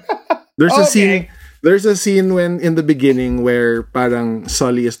 Okay. There's a scene when in the beginning where parang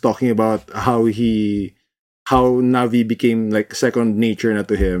Sully is talking about how Navi became like second nature na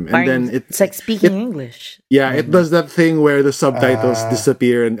to him, and then it's like speaking English. Yeah, it does that thing where the subtitles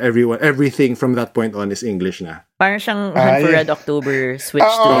disappear and everything from that point on is English na. Parang siyang Hunt for Red October switch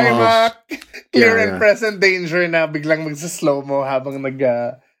to clear and present danger na biglang magsa-slow mo habang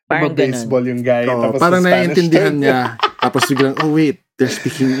baseball yung guy. Tapos parang naiintindihan niya. Tapos biglang, oh wait, they're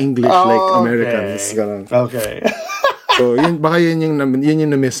speaking English like Americans. Okay. So, yun yung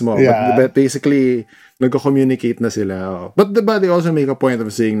na-miss mo. Yeah. But basically, nagko-communicate na sila. But they also make a point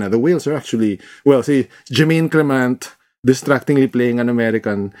of saying na the whales are actually, well, see, Jermaine Clement distractingly playing an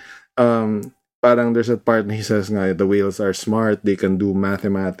American, parang there's a part na he says nga, the whales are smart, they can do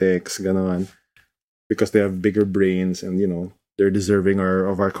mathematics, ganon, because they have bigger brains and, they're deserving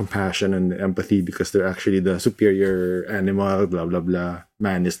of our compassion and empathy because they're actually the superior animal, blah, blah, blah.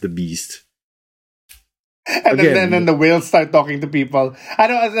 Man is the beast. And then the whales start talking to people.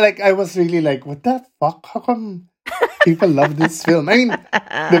 I was really like, what the fuck? How come people love this film? I mean,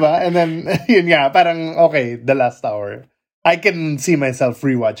 diba? And then, yun nga, parang, okay, the last hour. I can see myself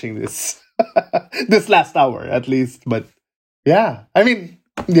rewatching this. This last hour, at least. But, yeah. I mean,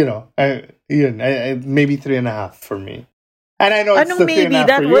 maybe 3.5 for me. And I know it's the maybe 3.5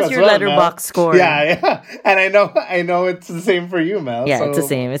 that for you was as your well, letterbox score. Yeah. And I know it's the same for you, Mel. Yeah, so it's the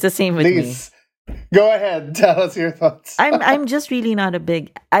same. It's the same with please, go ahead. Tell us your thoughts. I'm just really not a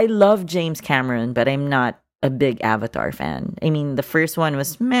big. I love James Cameron, but I'm not a big Avatar fan. I mean, the first one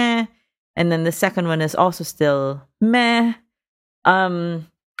was meh, and then the second one is also still meh.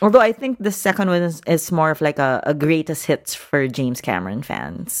 Although I think the second one is more of like a greatest hits for James Cameron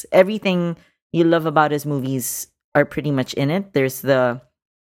fans. Everything you love about his movies are pretty much in it. There's the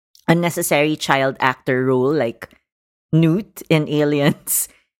unnecessary child actor role like Newt in Aliens.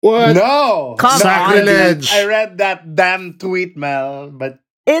 What? No! Come Sacrilege! on. I read that damn tweet, Mel, but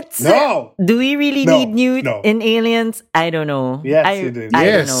It's no! Do we really No, need Newt no. in Aliens? I don't know. Yes, you do. I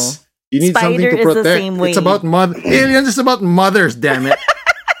Yes. don't know. You need Spider something to is the protect. same way. It's about Aliens is about mothers, damn it.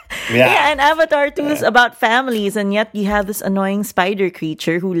 Yeah, and Avatar 2 is about families, and yet you have this annoying spider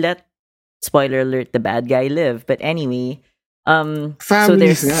creature who let, spoiler alert, the bad guy live. But anyway, so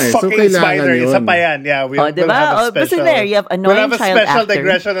Families there's nga eh. So Fucking kailangan spider. yun. Isa pa yan. Yeah, we'll diba? have a Basta special... there, you have annoying we'll have a child special actor.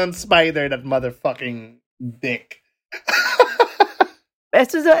 digression on Spider, that motherfucking dick.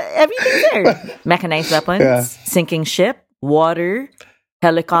 It's just, everything's there. Mechanized weapons, Yeah. sinking ship, water,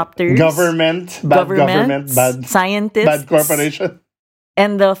 helicopters, Government, bad government, bad scientists, corporation.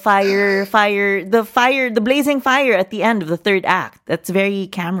 and the the blazing fire at the end of the third act. That's very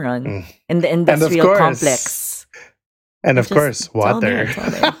Cameron in the industrial course, complex. And of Just- course, it's all there, water. it's all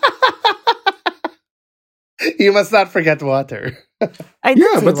there. You must not forget water. I did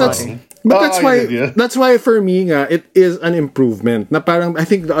Yeah, say but water. that's Oh, why you did, yeah. that's why for me nga, it is an improvement. Na parang I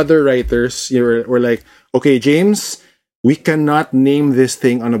think the other writers were like, okay, James, we cannot name this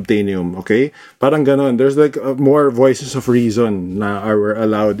thing unobtainium, okay? Parang ganon. There's like more voices of reason na are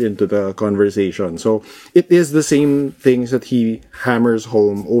allowed into the conversation. So it is the same things that he hammers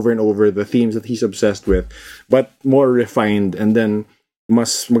home over and over, the themes that he's obsessed with, but more refined, and then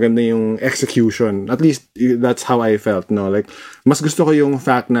mas maganda yung execution. At least that's how I felt, no? Like, mas gusto ko yung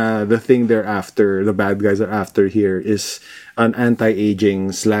fact na the thing they're after, the bad guys are after here is an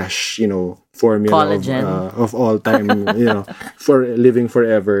anti-aging / formula Collagen. of all time, for living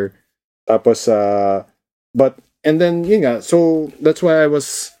forever. Tapos, and then, yun nga, so that's why I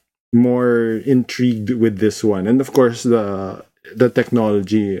was more intrigued with this one. And of course, the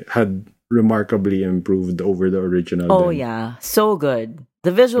technology had remarkably improved over the original. Oh then. yeah, so good.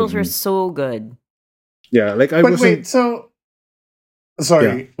 The visuals are so good. Yeah, like I But wasn't... wait, so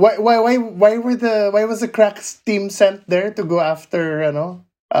sorry. Why was the Cracks team sent there to go after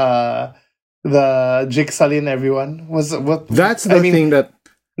the Jigsaw and everyone? That's the thing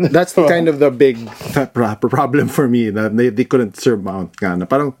that's kind of the big problem for me that they couldn't surmount nga, na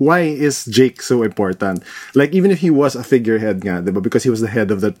parang why is Jake so important? Like, even if he was a figurehead nga, diba? Because he was the head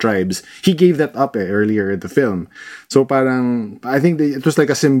of the tribes, he gave that up earlier in the film. So parang I think it was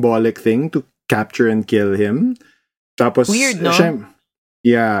like a symbolic thing to capture and kill him. Tapos Weird, no?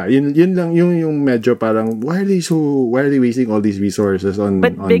 Yeah, yun lang yung medyo parang why are they wasting all these resources on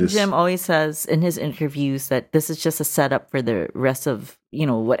But on Big this? Jim always says in his interviews that this is just a setup for the rest of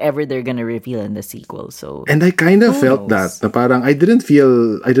whatever they're gonna reveal in the sequel. So And I kind of who felt knows? that. Na parang I didn't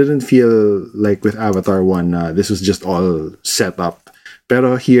feel like with Avatar 1 this was just all set up.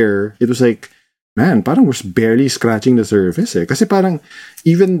 Pero here it was like, man, parang we're barely scratching the surface eh. Kasi parang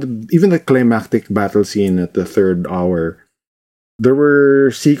even the climactic battle scene at the third hour, there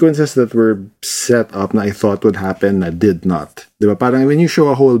were sequences that were set up na I thought would happen that did not. Diba? Parang when you show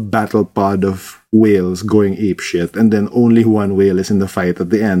a whole battle pod of whales going apeshit and then only one whale is in the fight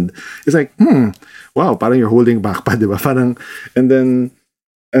at the end, it's like, wow, parang you're holding back pa, diba? Parang, and then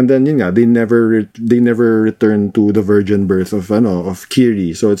yun nga, they never return to the virgin birth of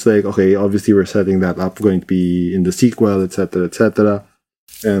Kiri. So it's like, okay, obviously we're setting that up, going to be in the sequel, etc., etc.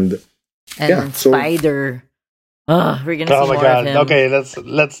 And yeah, so Spider. We're gonna Oh see my more of god. him. Okay, let's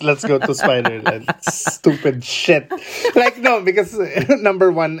go to Spider. Stupid shit. Like no, because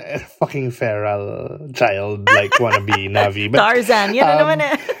number one, fucking feral child like wannabe Navi. But Tarzan, yan na naman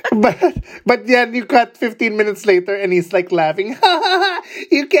eh. but yeah, you cut 15 minutes later and he's like laughing.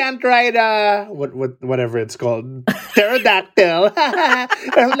 You can't ride a whatever it's called. Pterodactyl.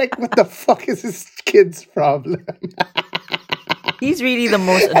 I'm like, what the fuck is this kid's problem? He's really the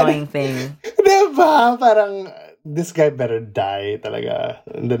most annoying thing. Diba? Parang this guy better die talaga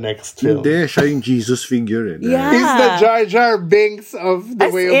in the next film. Hindi, siya yung Jesus figure. Yeah. He's the Jar Jar Binks of the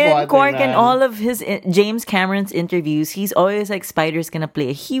As way of in water. Cork man. and all of his James Cameron's interviews, he's always like Spider's gonna play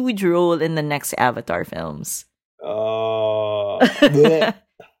a huge role in the next Avatar films. Oh. Is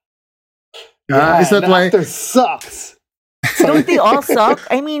that why? Actor sucks. Don't they all suck?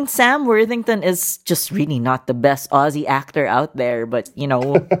 I mean, Sam Worthington is just really not the best Aussie actor out there, but you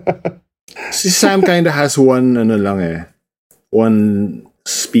know. Si Sam kind of has one one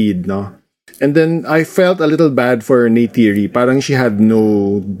speed, no? And then I felt a little bad for Neytiri. Parang she had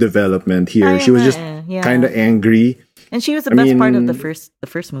no development here. She was just kind of angry. And she was the best part of the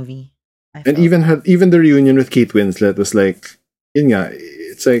first movie. And even the reunion with Kate Winslet was like, yun nga,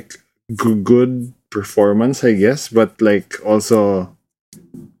 it's like good performance, I guess, but like also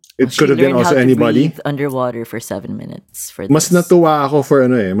it could have been also anybody. Breathe underwater for 7 minutes for this. Mas natuwa ako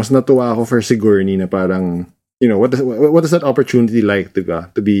for Sigourney na parang, you know, what is that opportunity like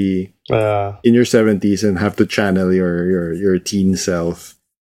to be in your 70s and have to channel your teen self.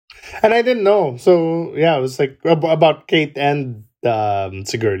 And I didn't know. So yeah, it was like about Kate and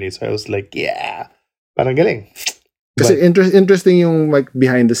Sigourney. So I was like, yeah, parang galing. Kasi interesting yung like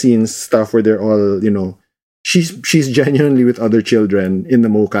behind the scenes stuff where they're all, you know, she's genuinely with other children in the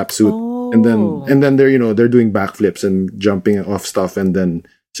mocap suit. Oh. And then they're doing backflips and jumping off stuff, and then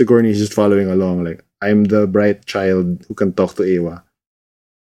Sigourney is just following along like, I'm the bright child who can talk to Ewa.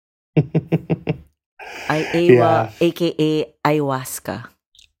 Ewa, aka ayahuasca.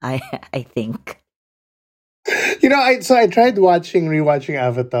 I think. You know, I tried rewatching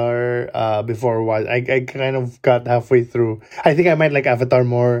Avatar before. I kind of got halfway through. I think I might like Avatar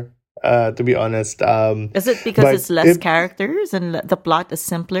more, to be honest. Is it because it's less characters and the plot is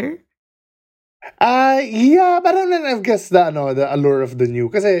simpler? Yeah, but I guess the allure of the new.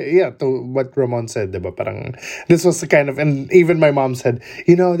 Kasi yeah, to what Ramon said, diba? Parang this was the kind of, and even my mom said,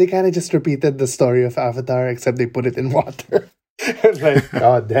 you know, they kind of just repeated the story of Avatar except they put it in water. Like,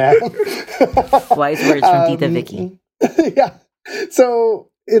 oh damn. Wise words from Tita Vicky. Yeah.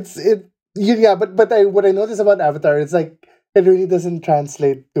 So but what I noticed about Avatar, it's like it really doesn't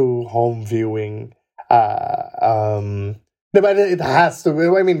translate to home viewing. But it has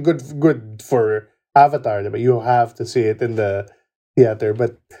to. I mean, good for Avatar, but you have to see it in the theater.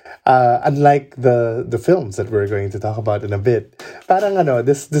 But unlike the films that we're going to talk about in a bit, parang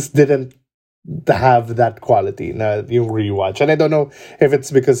this didn't have that quality na yung rewatch. And I don't know if it's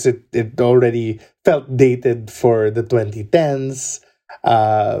because it already felt dated for the 2010s.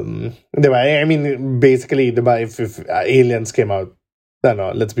 Diba? I mean, basically, diba, if Aliens came out,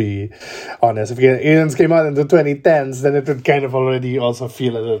 let's be honest, if Aliens came out in the 2010s, then it would kind of already also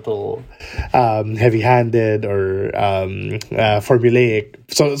feel a little heavy-handed or formulaic.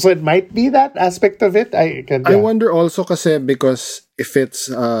 So it might be that aspect of it. I wonder also kasi because if it's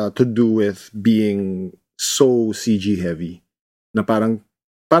to do with being so CG heavy, na parang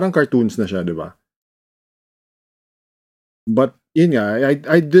cartoons na siya, diba? But yun nga,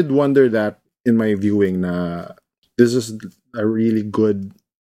 I did wonder that in my viewing na this is a really good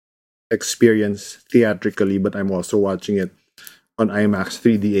experience theatrically, but I'm also watching it on IMAX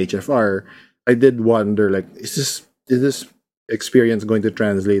 3D HFR. I did wonder, like, is this experience going to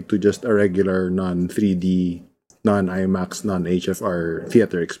translate to just a regular non-3D, non-IMAX, non-HFR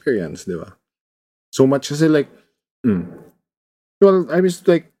theater experience, diba? So much kasi like, well, I was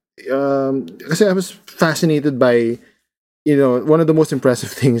like, kasi I was fascinated by, you know, one of the most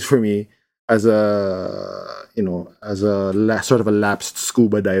impressive things for me as a sort of a lapsed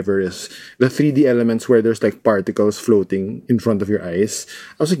scuba diver is the 3D elements where there's like particles floating in front of your eyes.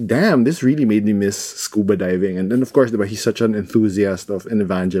 I was like, damn, this really made me miss scuba diving. And then of course, he's such an enthusiast an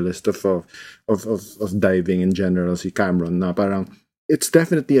evangelist of diving in general, si Cameron, na parang it's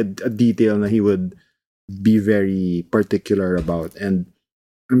definitely a detail that he would be very particular about. And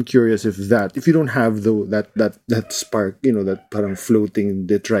I'm curious if you don't have that spark, you know, that parang floating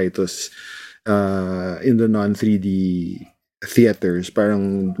detritus in the non-3D theaters,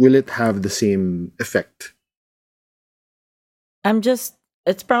 parang will it have the same effect?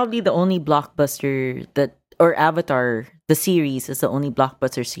 It's probably the only blockbuster or Avatar, the series is the only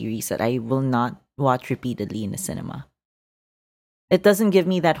blockbuster series that I will not watch repeatedly in the cinema. It doesn't give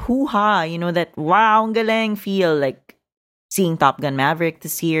me that hoo-ha, that wow, ang galing feel like seeing Top Gun Maverick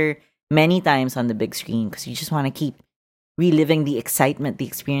this year many times on the big screen because you just want to keep reliving the excitement, the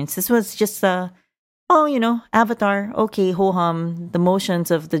experience. This was just Avatar, okay, ho-hum. The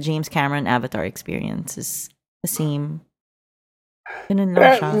motions of the James Cameron Avatar experience is the same. Ganun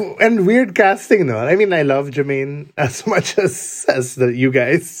lang siya. And weird casting, no? I mean, I love Jermaine as much as you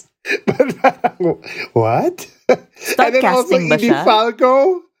guys. But what? Start and then also casting ba Edie siya?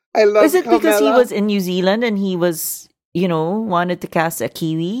 Falco. I love Is it because he Carmela. was in New Zealand and he was, wanted to cast a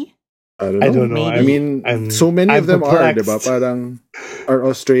Kiwi? I don't know. Maybe. I mean, so many of them are, diba? Parang are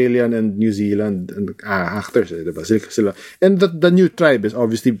Australian and New Zealand and actors, diba? Sila. And the new tribe is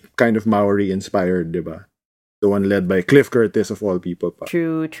obviously kind of Maori inspired, diba? The one led by Cliff Curtis of all people. Pa.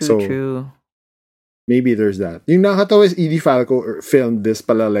 True. Maybe there's that. Yung nakatawa is Edie Falco filmed this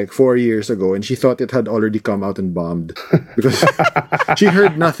pala like 4 years ago and she thought it had already come out and bombed. Because she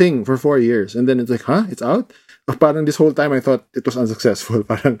heard nothing for 4 years. And then it's like, huh? It's out? Parang this whole time I thought it was unsuccessful.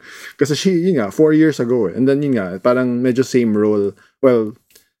 Parang, kasi she, 4 years ago. And then parang medyo same role. Well,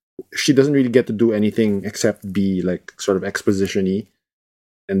 she doesn't really get to do anything except be like sort of exposition-y.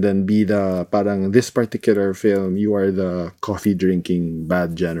 And then be the, parang this particular film, you are the coffee drinking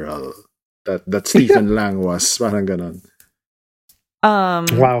bad general. That Stephen Lang was. Parang ganon.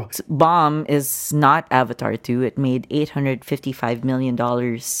 Wow. Bomb is not Avatar 2. It made $855 million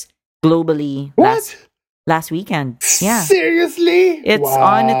globally last weekend. Yeah. Seriously? It's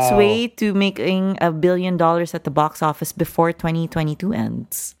on its way to making $1 billion at the box office before 2022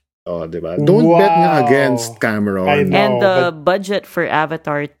 ends. Oh, diba? Don't bet nga against Cameron. I know. And the budget for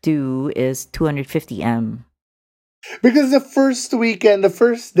Avatar 2 is 250 M. Because the first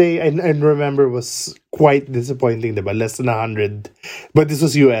day, I remember was quite disappointing, diba? Less than 100. But this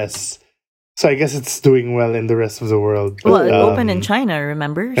was US. So I guess it's doing well in the rest of the world. But, Well, it opened in China,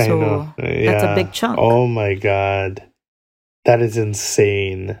 remember? I So know. that's a big chunk. Oh my God. That is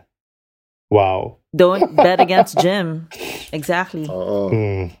insane. Wow. Don't bet against Jim. Exactly. Oo.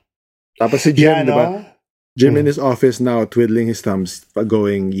 Mm. Tapos si Jim, Yeah, diba? no? Jim in his office now, twiddling his thumbs,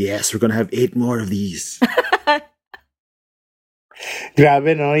 going, yes, we're gonna have 8 more of these.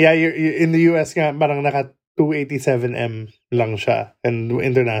 Grabe, no? Yeah, you're in the US nga, parang naka 287M lang siya. And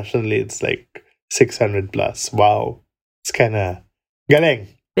internationally, it's like 600 plus. Wow. It's kind of galing.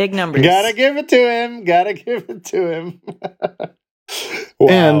 Big numbers. Gotta give it to him. Wow.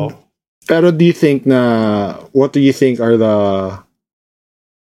 And, pero do you think what do you think are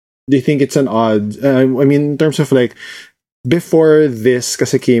do you think it's an odd, I mean, in terms of like, before this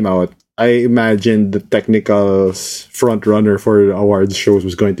kasi came out, I imagined the technicals front runner for the awards shows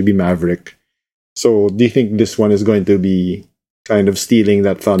was going to be Maverick. So do you think this one is going to be kind of stealing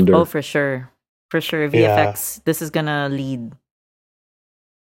that thunder? Oh, for sure. For sure. VFX, this is gonna lead.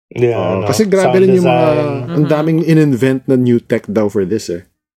 Yeah, no. Kasi grabe Sound rin yung mga, design. ang daming in-invent na new tech daw for this eh.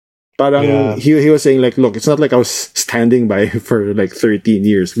 Parang, Yeah. he was saying like, look, it's not like I was standing by for like 13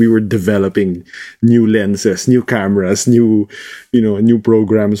 years. We were developing new lenses, new cameras, new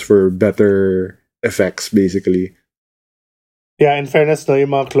programs for better effects, basically. Yeah, in fairness, no,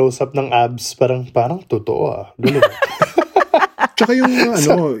 yung mga close-up ng abs, parang totoo ah. Galing. Tsaka yung,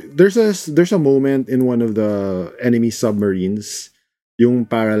 there's a moment in one of the enemy submarines, yung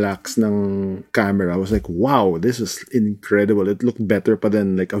parallax ng camera. I was like, wow, this is incredible. It looked better pa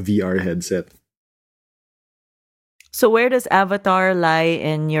than like a VR headset. So where does Avatar lie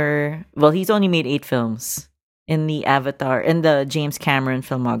in your... Well, he's only made 8 films in the James Cameron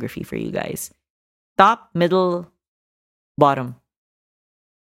filmography for you guys. Top, middle, bottom.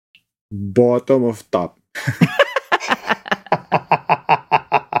 Bottom of top.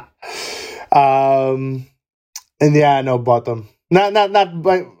 And yeah, no, bottom. Not.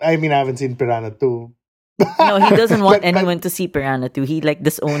 I mean, I haven't seen Piranha 2. No, he doesn't want But- anyone to see Piranha 2. He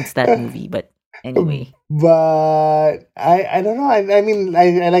disowns that movie. But anyway. But I don't know. I mean,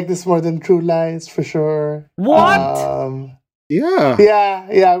 I like this more than True Lies for sure. What? Yeah.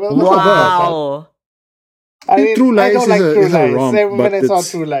 Yeah. Well, Wow. I mean, True Lies I don't like is a- True is a Lies. romp, When but I saw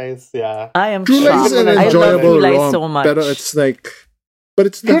it's- True Lies, yeah. I am True Lies shocked. is an I love enjoyable True Lies romp, so much. pero it's like, but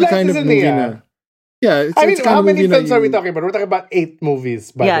it's True the Lies kind of isn't movie the, na. Yeah, it's, I mean, it's kind how of many movie films na are we you- talking about? We're talking about 8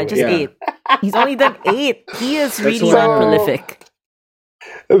 movies, by Yeah, the way. just 8. He's only done 8. He is really why- not prolific.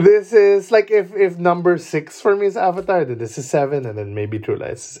 This is like if number 6 for me is Avatar, then this is 7, and then maybe True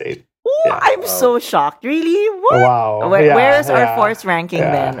Lies is 8. Ooh, Yeah. I'm so shocked. Really? What? Wow. Where's our yeah. force ranking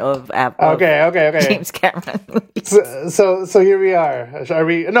Yeah. then of Okay. James Cameron movies? So here we are. Are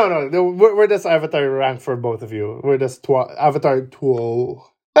we? No. Where does Avatar rank for both of you? Where does Avatar 2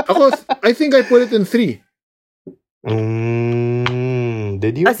 I think I put it in 3.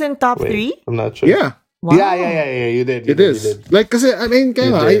 Did you? As in top 3? I'm not sure. Yeah. Wow. Yeah. You did. It is. You did. Like, kasi, I mean, kaya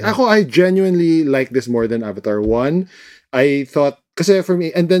You nga, did. I genuinely like this more than Avatar 1. I thought, kasi for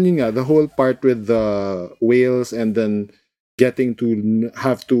me, and then yun nga, the whole part with the whales and then getting to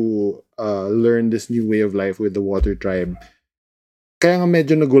have to learn this new way of life with the water tribe. Kaya nga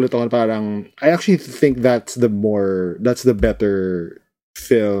medyo nagulat ako, parang, I actually think that's the better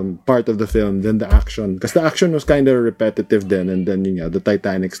part of the film than the action. Because the action was kind of repetitive then, and then yun nga, the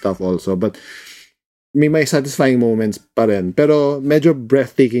Titanic stuff also. But may satisfying moments pa rin. Pero medyo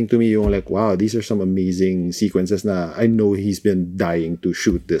breathtaking to me yung like, wow, these are some amazing sequences na I know he's been dying to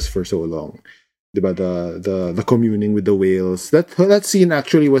shoot this for so long. Diba? The communing with the whales. That scene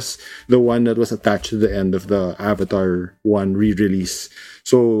actually was the one that was attached to the end of the Avatar 1 re-release.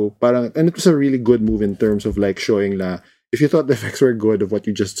 So parang, and it was a really good move in terms of like showing la, if you thought the effects were good of what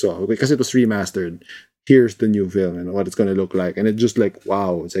you just saw, because it was remastered, here's the new film and what it's going to look like. And it just like,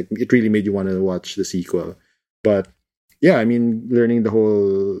 wow, it's like, it really made you want to watch the sequel. But yeah, I mean, learning the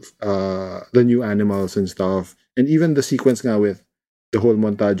whole, the new animals and stuff, and even the sequence nga with the whole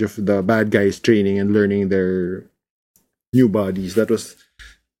montage of the bad guys training and learning their new bodies. It was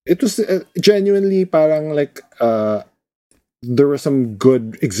genuinely parang like, there were some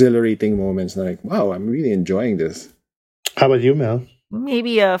good, exhilarating moments. Like, wow, I'm really enjoying this. How about you, Mel?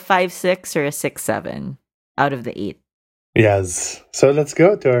 Maybe a 5-6 or a 6-7 out of the 8. Yes. So let's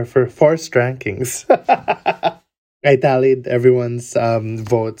go to our forced rankings. I tallied everyone's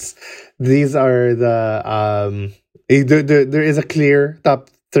votes. These are the there is a clear top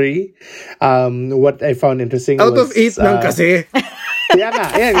 3. What I found interesting out was, of 8 lang kasi. Yan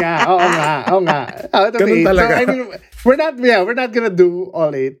nga. Oo nga. Out of Ganun 8. talaga. So, I mean, we're not gonna do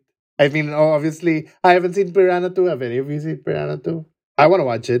all 8. I mean, obviously, I haven't seen Piranha 2. Have any of you seen Piranha 2? I want to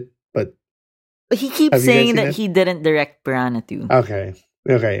watch it, but He keeps saying that he didn't direct Piranha 2. Okay,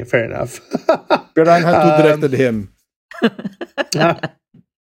 fair enough. Piranha 2 directed him.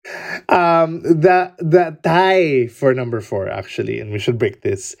 The tie for number 4, actually, and we should break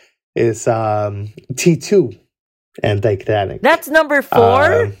this, is T2 and Titanic. That's number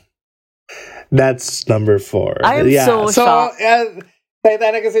 4? That's number 4. I am so shocked.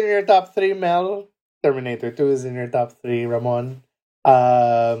 Titanic is in your top 3, Mel. Terminator 2 is in your top 3, Ramon.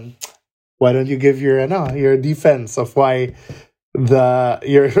 Why don't you give your defense of why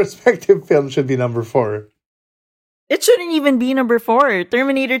your respective film should be number 4? It shouldn't even be number 4.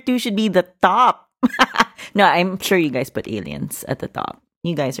 Terminator 2 should be the top. No, I'm sure you guys put Aliens at the top.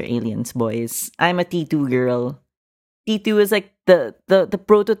 You guys are Aliens boys. I'm a T2 girl. T2 is like the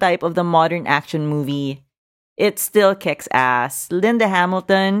prototype of the modern action movie. It still kicks ass. Linda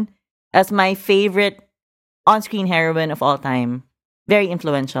Hamilton as my favorite on-screen heroine of all time. Very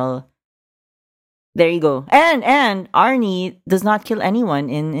influential. There you go. And Arnie does not kill anyone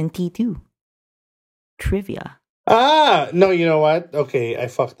in T2. Trivia. No, you know what? Okay, I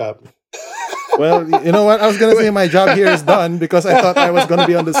fucked up. Well, you know what? I was going to say my job here is done because I thought I was going to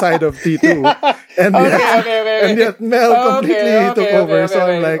be on the side of T2. And Okay. and yet Mel completely took over. So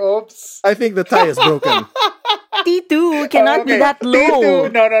I'm like, oops. I think the tie is broken. T2 cannot be that low.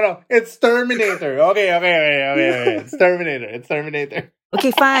 T2, no. It's Terminator. Okay. It's Terminator.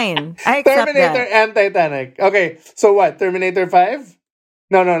 Okay, fine. I accept Terminator that. and Titanic. Okay, so what? Terminator 5?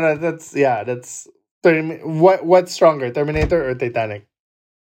 No. That's what's stronger, Terminator or Titanic?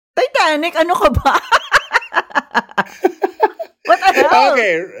 Titanic? Ano ka ba? What the hell?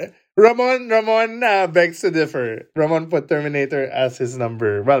 Okay, Ramon begs to differ. Ramon put Terminator as his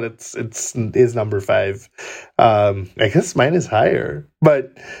number. Well, it's his number 5. I guess mine is higher.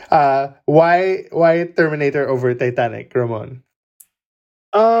 But why Terminator over Titanic, Ramon?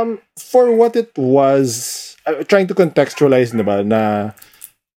 For what it was, trying to contextualize diba, na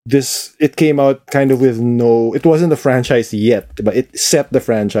this, it came out kind of with it wasn't a franchise yet, but it set the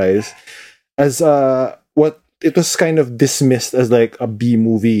franchise as what it was kind of dismissed as like a B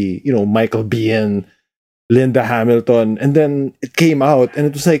movie, Michael Biehn, Linda Hamilton, and then it came out and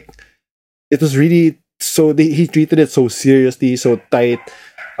it was like, it was really he treated it so seriously, so tight.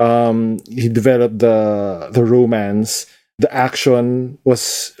 He developed the romance. The action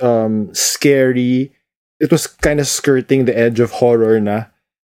was scary. It was kind of skirting the edge of horror na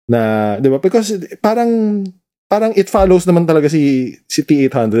diba? Because parang it follows naman talaga si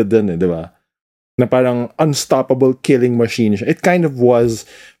T-800 din diba? Na parang unstoppable killing machine siya. It kind of was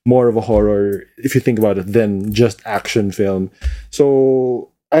more of a horror, if you think about it, than just action film. So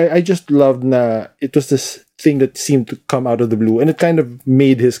I just loved na it was this thing that seemed to come out of the blue, and it kind of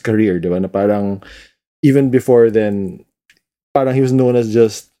made his career, diba? Na parang even before then, parang he was known as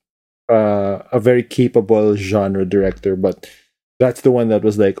just a very capable genre director, but that's the one that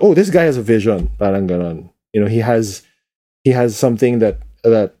was like, oh, this guy has a vision, parang ganon. You know, he has something that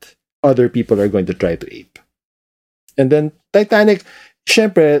other people are going to try to ape. And then Titanic,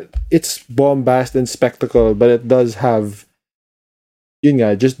 syempre, it's bombast and spectacle, but it does have, yun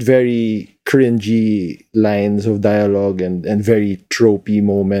nga, just very cringy lines of dialogue and very tropey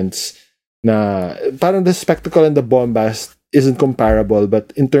moments na parang the spectacle and the bombast isn't comparable,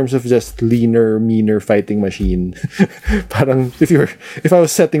 but in terms of just leaner, meaner fighting machine, parang if I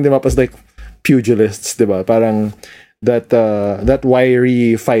was setting them up as like pugilists, diba? Parang that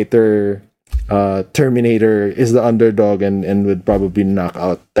wiry fighter Terminator is the underdog and would probably knock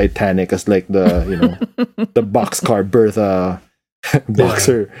out Titanic as like the, you know, the boxcar Bertha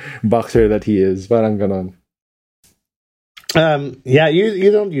boxer that he is. Parang ganon. Yeah,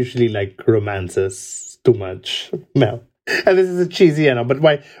 you don't usually like romances too much, Mel. And this is a cheesy, you know, but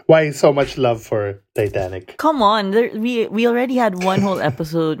why so much love for Titanic? Come on, we already had one whole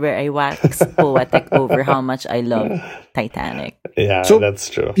episode where I waxed poetic over how much I love Titanic. Yeah, so that's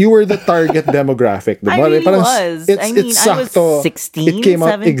true. You were the target demographic. I really was. I mean, I was 16, It came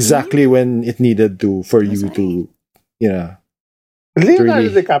out 17. exactly when it needed to for you to, you know. Leonardo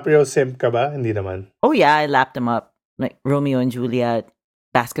DiCaprio simp ka ba? Hindi naman. Oh yeah, I lapped him up. Like Romeo and Juliet,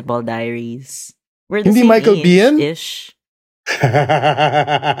 Basketball Diaries. We're the Hindi same Michael age Biehn? ish.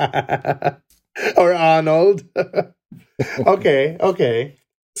 Or Arnold. Okay.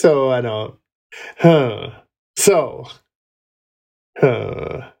 So,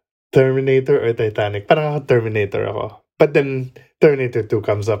 Terminator or Titanic? Parang ako Terminator ako. But then, Terminator 2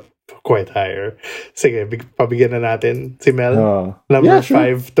 comes up quite higher. Sige, pabigyan na natin si Mel. Number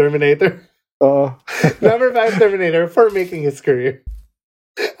 5 Terminator. Number 5 Terminator for making his career.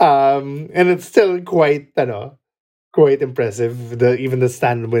 And it's still quite impressive. Even the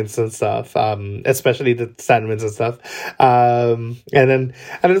Stan Winston stuff, especially the Stan Winston stuff. And then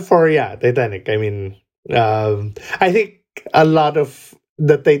for Titanic. I mean, I think a lot of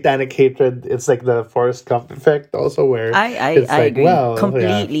the Titanic hatred, it's like the Forrest Gump effect, also where I like, agree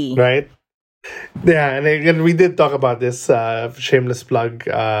completely. yeah, right? Yeah, and we did talk about this shameless plug.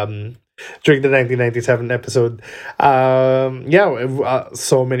 During the 1997 episode,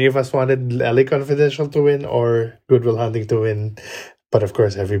 so many of us wanted LA Confidential to win or Good Will Hunting to win, but of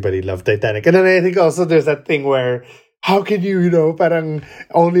course everybody loved Titanic. And then I think also there's that thing where how can you parang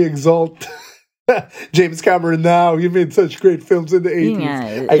only exalt James Cameron now? He made such great films in the 80s.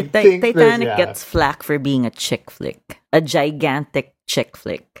 Yeah, I think Titanic gets flack for being a chick flick, a gigantic chick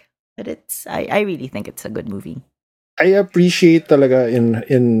flick, but I really think it's a good movie. I appreciate talaga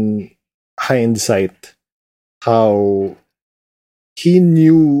in hindsight how he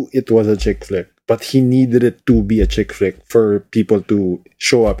knew it was a chick flick, but he needed it to be a chick flick for people to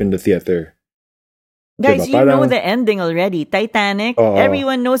show up in the theater. Guys, Diba? you know the ending already. Titanic,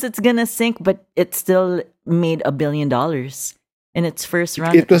 everyone knows it's gonna sink, but it still made $1 billion in its first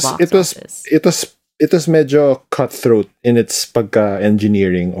run at the box office. It was medyo cutthroat in its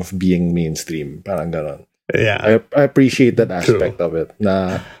pagka-engineering of being mainstream. Parang ganon. Yeah, I appreciate that aspect of it.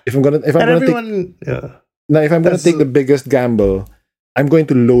 If I'm gonna take the biggest gamble, I'm going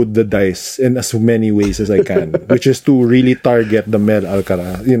to load the dice in as many ways as I can, which is to really target the Mel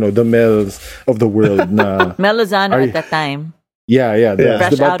Alcaraz, the Mels of the world. Mel Lozano at that time. Yeah.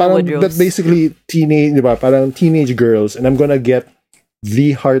 Fresh out of Woodrose. That's basically teenage girls, and I'm gonna get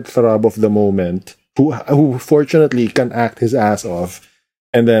the heartthrob of the moment who fortunately can act his ass off,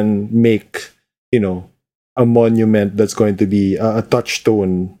 and then make a monument that's going to be a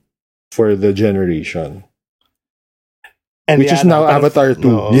touchstone for the generation. Which is now Avatar 2.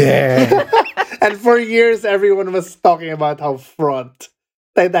 No. Yeah. And for years, everyone was talking about how fraught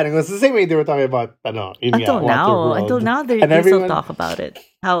Titanic was. The same way they were talking about, Until now, they still talk about it.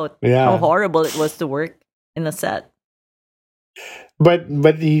 How horrible it was to work in the set. But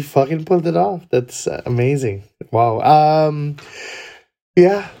he fucking pulled it off. That's amazing. Wow.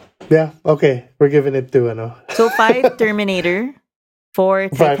 Yeah. Okay, we're giving it to So 5 Terminator, 4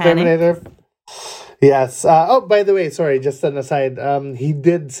 Titanic. 5 Terminator. Yes. By the way, sorry, just an aside. He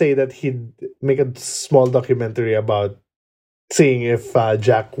did say that he'd make a small documentary about seeing if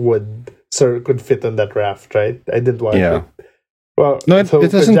Jack could fit on that raft. Right? I didn't watch it. Well, no, it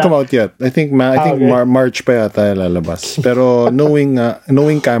hasn't come out yet. I think March pa yata lalabas. Pero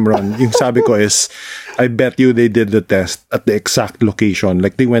knowing Cameron, yung sabi ko is, I bet you they did the test at the exact location.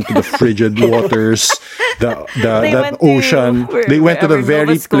 Like they went to the frigid waters, the ocean. They went to the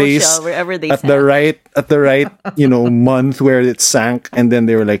very place wherever they at the right month where it sank, and then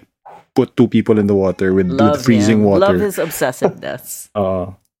they were like, put two people in the water with Love freezing him. water. Love his obsessiveness.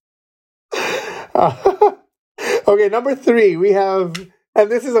 Okay, number 3, we have,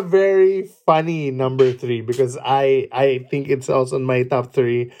 and this is a very funny number 3 because I think it's also in my top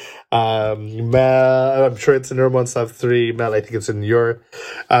 3. Mel, I'm sure it's in Ramon's top 3. Mel, I think it's in your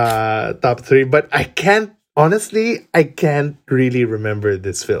top 3. But I can't really remember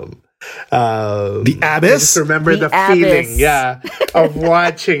this film. The I Abyss? just remember The the Abyss. feeling, of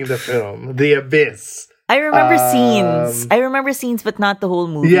watching the film, The Abyss. I remember scenes. I remember scenes, but not the whole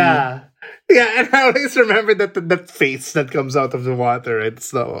movie. Yeah. Yeah, and I always remember that face that comes out of the water and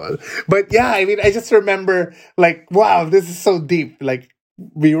so on. But yeah, I mean, I just remember, like, wow, this is so deep. Like,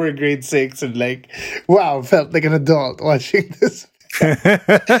 we were grade 6 and, like, wow, felt like an adult watching this.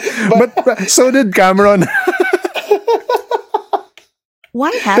 but so did Cameron.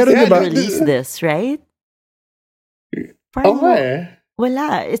 Why hasn't Pero he diba- released this, right? Oh, why?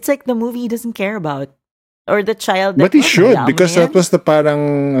 Wala. It's like the movie he doesn't care about. Or the child that... But he should, hayaan mo because na that was the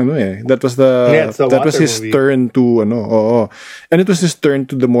parang that was it's the that was water his movie. turn to and it was his turn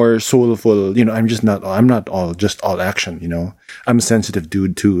to the more soulful, I'm not just all action, I'm a sensitive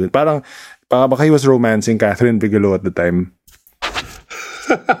dude too. Parang baka he was romancing Catherine Bigelow at the time.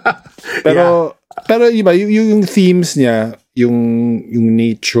 Pero iba yung themes niya, yung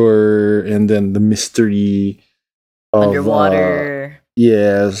nature and then the mystery of Underwater.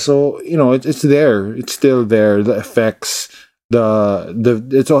 yeah, so it's there. It's still there. The effects,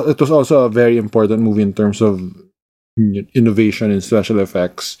 it was also a very important movie in terms of innovation in special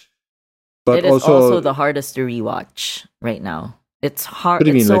effects. But It is also the hardest to rewatch right now. It's hard. What do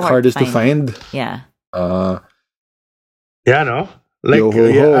you mean, it's so like hardest to find? Yeah. Yeah, no? Like, Yo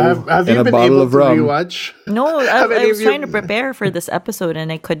ho ho, have and you a been bottle able of to rum. rewatch? No, Have I any was of you- trying to prepare for this episode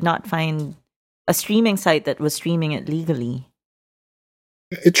and I could not find a streaming site that was streaming it legally.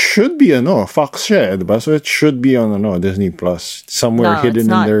 It should be Fox siya, diba? So it should be on Disney Plus, somewhere No, hidden it's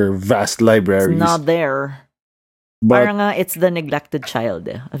in not. their vast It's libraries. not there. But Parang nga, it's the neglected child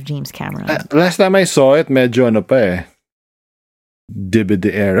of James Cameron. last time I saw it, medyo Dibid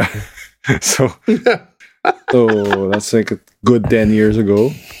the era. so that's like a good 10 years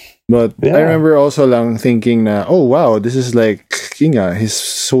ago. But Yeah. I remember also lang thinking na, oh wow, this is like his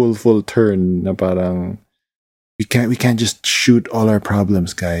soulful turn na parang we can't just shoot all our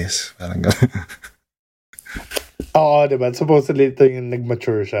problems, guys. Parang Oh, diba? Supposedly ito yung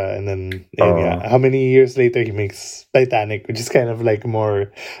nag-mature siya and then how many years later he makes Titanic, which is kind of like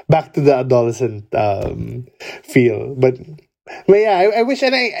more back to the adolescent feel. But yeah, I wish,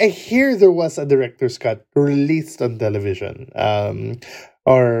 and I hear there was a director's cut released on television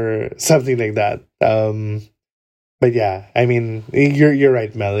or something like that. But yeah, I mean, you're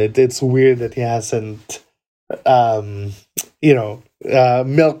right, Mel. It's weird that he hasn't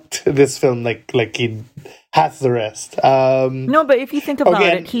milked this film like he has the rest. No, but if you think about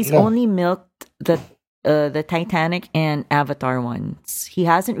again, it, he's no. only milked the Titanic and Avatar ones. He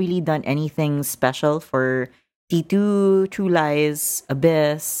hasn't really done anything special for T2, True Lies,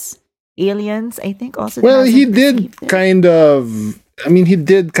 Abyss, Aliens. I think also. well, he hasn't did received it. kind of. I mean, he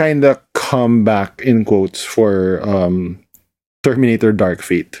did kind of come back in quotes for Terminator: Dark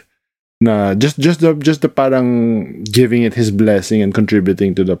Fate. Na just the parang giving it his blessing and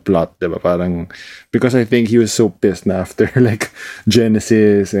contributing to the plot, diba? Parang because I think he was so pissed na after like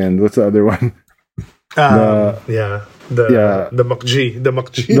Genesis and what's the other one? The The McG. The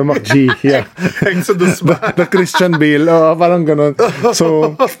McG, yeah. Exodus ba? The Christian Bale. Oh, parang ganon.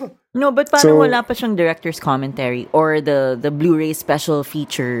 So No, but parang So- wala pa siyang director's commentary or the Blu-ray special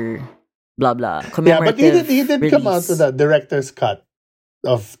feature, blah blah. Yeah, but he did come out release. with a director's cut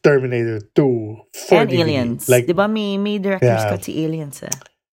of Terminator 2 for And DVD. Aliens. Like, Diba may director's Yeah. cut si Aliens eh.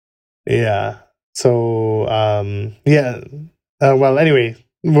 yeah. So, well, anyway.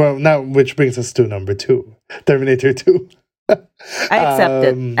 Well, now, which brings us to number 2. Terminator 2. I accept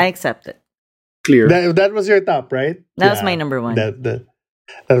Um, it. I accept it. clear. That was your top, right? That was my number one. That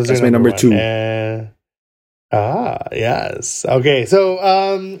was That's your my number one. 2. Yes. Okay. So,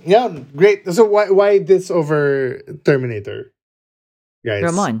 yeah, great. So, why this over Terminator, guys?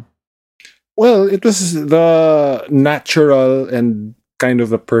 Ramon. Well, it was the natural and kind of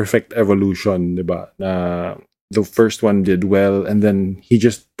the perfect evolution, diba? Na the first one did well, and then he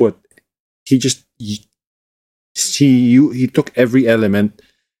took every element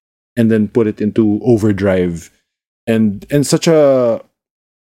and then put it into overdrive, and such a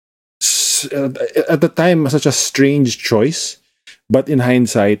at the time such a strange choice, but in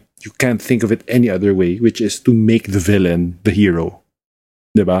hindsight you can't think of it any other way, which is to make the villain the hero,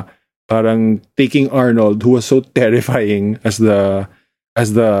 diba? Parang taking Arnold, who was so terrifying as the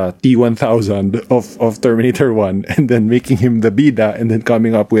as the T-1000 of Terminator 1 and then making him the bida and then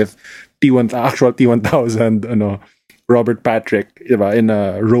coming up with actual T-1000 Robert Patrick, diba, in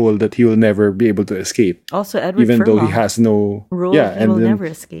a role that he will never be able to escape. Also, Edward even Furlong. though he has no role he will never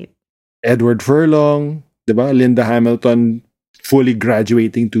escape. Edward Furlong, diba? Linda Hamilton fully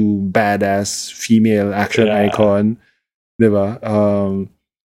graduating to badass female action icon, diba?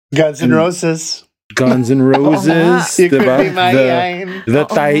 Guns N' Roses. Guns N' Roses, You could diba? be my The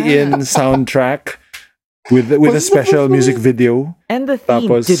tie-in soundtrack with a special music video. And the theme.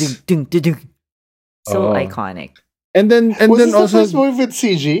 Tapos, Ding. So iconic. And then Was this also the first movie with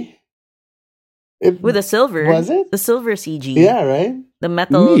CG? With the silver. Was it? The silver CG. Yeah, right? The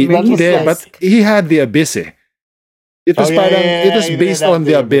metal. Hindi, but he had the Abyss. It was it was he based did have on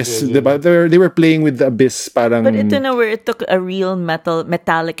the the Abyss. Abyss, Diba? They were playing with the Abyss. Parang, But ito na where it took a real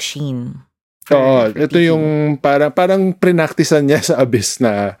metallic sheen. Ito yung parang prinaktisan niya sa Abyss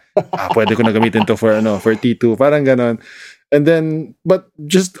na pwede ko na gamitin to for T2. Parang ganon. And then, but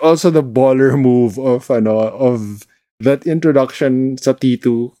just also the baller move of that introduction sa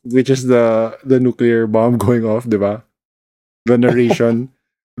T2, which is the nuclear bomb going off, diba? The narration.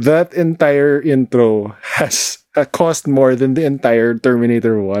 That entire intro has cost more than the entire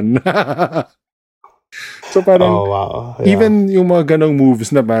Terminator 1. So parang, even yung mga ganong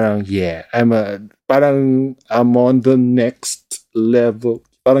moves na parang, I'm on the next level.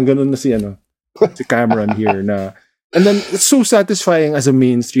 Parang ganon na si Cameron here na. And then, it's so satisfying as a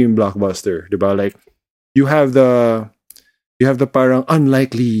mainstream blockbuster, diba? Like, you have the parang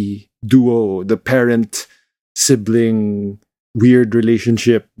unlikely duo, the parent-sibling weird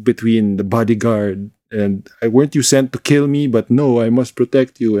relationship between the bodyguard and weren't you sent to kill me? But no, I must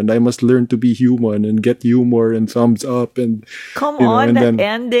protect you and I must learn to be human and get humor and thumbs up and that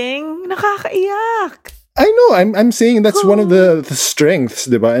ending, nakakaiyak. I know. I'm saying that's one of the strengths,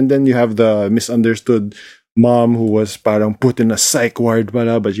 diba? And then you have the misunderstood mom who was parang put in a psych ward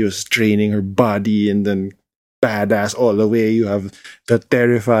pala, but she was training her body and then badass all the way. You have the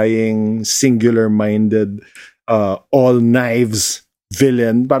terrifying, singular-minded, all knives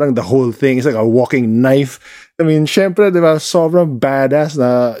villain. Parang the whole thing is like a walking knife. I mean, syempre, diba, sobrang badass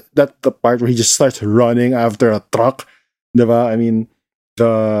na that the part where he just starts running after a truck. Diba? I mean,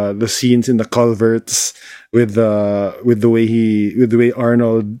 the scenes in the culverts with the way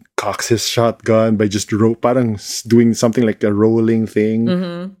Arnold cocks his shotgun by just parang doing something like a rolling thing.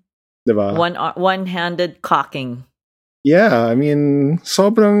 Mm-hmm. Diba? One-handed cocking. Yeah, I mean,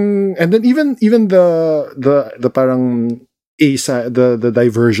 sobrang, and then even the parang the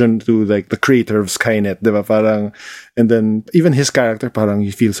diversion to like the creator of Skynet, diba? Parang, and then even his character, parang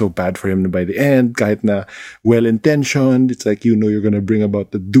you feel so bad for him by the end, kahit na well-intentioned. It's like, you're gonna bring about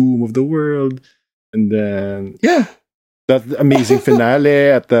the doom of the world, and then that amazing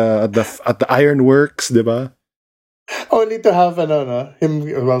finale at the Ironworks, diba? Only to have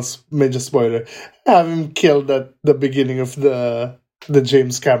him, well, major spoiler, have him killed at the beginning of the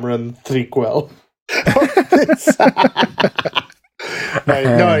James Cameron threequel.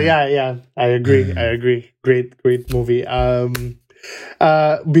 I agree. Great movie.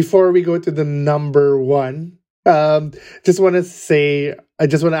 Before we go to the number one, just want to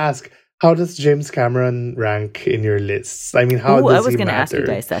ask, how does James Cameron rank in your lists? I mean, how does he matter? I was going to ask you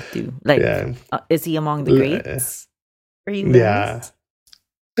guys that too. Like, is he among the greats? For you guys?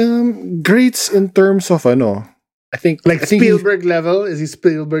 Greats in terms of I think Spielberg level. Is he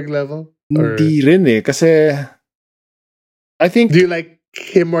Spielberg level? Hindi rin eh, kasi I think. Do you like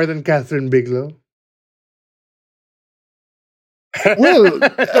him more than Catherine Bigelow? Well,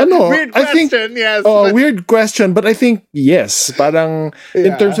 weird question, yes. Weird question, but I think yes. Parang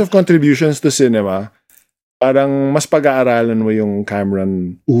in terms of contributions to cinema, parang mas pag-aaralan mo yung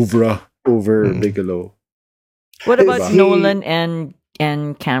Cameron oeuvre over Bigelow. What about Nolan and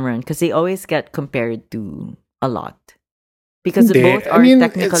Cameron? Because they always get compared to a lot. Because both are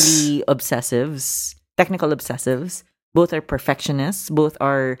technical obsessives. Both are perfectionists. Both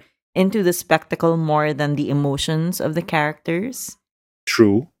are into the spectacle more than the emotions of the characters.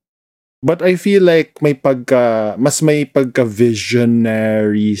 True. But I feel like mas may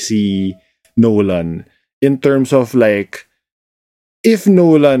pagka-visionary si Nolan in terms of like, if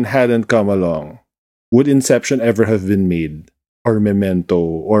Nolan hadn't come along, would Inception ever have been made? Or Memento?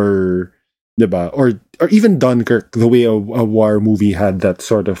 Or, diba? Or even Dunkirk, the way a war movie had that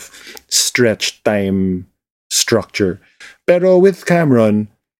sort of stretched time structure. Pero with Cameron,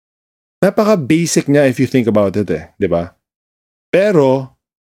 napaka-basic niya if you think about it, diba? Pero,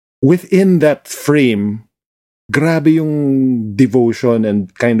 within that frame, grabe yung devotion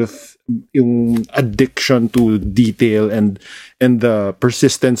and kind of yung addiction to detail and the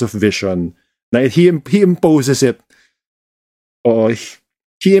persistence of vision. Na he imposes it.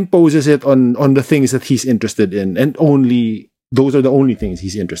 He imposes it on the things that he's interested in, and only those are the only things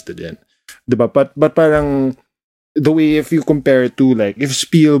he's interested in. Diba? But parang the way, if you compare it to, like, if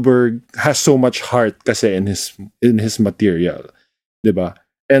Spielberg has so much heart kasi in his material, diba?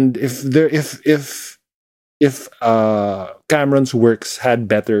 And if Cameron's works had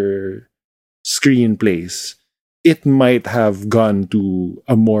better screenplays, it might have gone to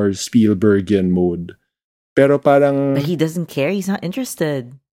a more Spielbergian mode. Pero parang... But he doesn't care. He's not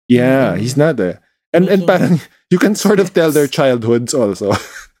interested. Yeah, he's not there. And parang you can sort of tell their childhoods also.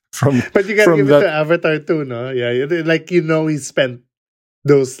 But you gotta give it to Avatar too, no? Yeah, like, he spent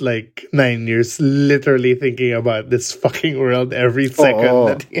those, like, 9 years literally thinking about this fucking world every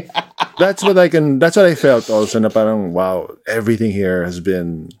second. That's what I felt also, na parang, wow, everything here has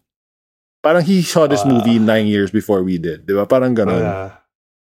been... Parang he saw this movie 9 years before we did. Diba? Parang ganun.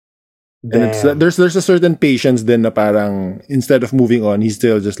 And it's there's a certain patience then na parang, instead of moving on, he's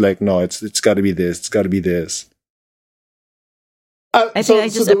still just like, no, it's gotta be this, it's gotta be this. I think I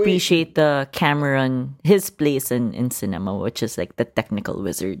just appreciate the Cameron, his place in cinema, which is like the technical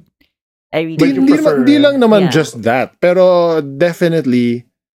wizard. I really prefer... Di lang naman just that, pero definitely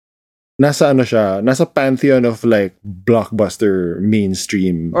nasa pantheon of, like, blockbuster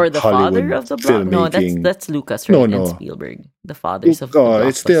mainstream or the Hollywood father of the filmmaking. No, that's Lucas, right? No. And Spielberg, the fathers of the blockbuster.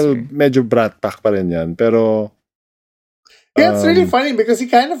 It's still medyo brat pack pa rin yan, pero it's really funny because he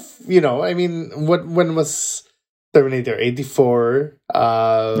kind of, when was Terminator? 84,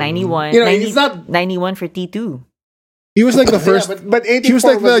 91. He's not 91 for T2. He was like the first, but he was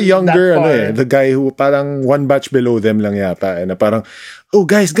like the younger, the guy who parang one batch below them lang yata, na parang, oh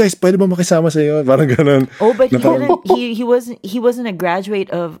guys, pwede ba makisama sa'yo? Parang ganun. Oh, but he wasn't a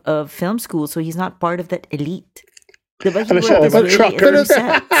graduate of film school, so he's not part of that elite. Diba? He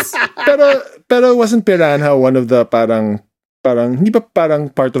pero wasn't Piranha one of the parang hindi ba parang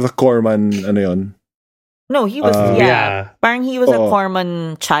part of the Corman, ano yun? No, he was, parang he was a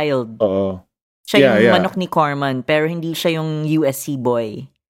Corman child. Siya yung manok ni Corman, pero hindi siya yung USC boy.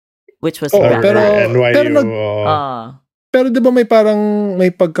 Which was pero di ba may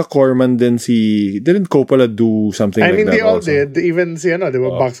pagka-Corman din didn't Coppola do something like that? I mean, they all also? did. Even the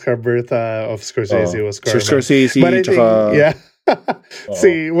Boxcar Bertha of Scorsese was Corman. Scorsese, but I think,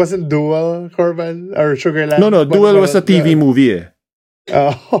 see, wasn't Duel Corman or Sugarland? No, Duel was a TV movie eh.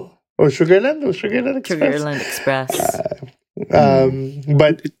 Sugarland? Sugarland Express.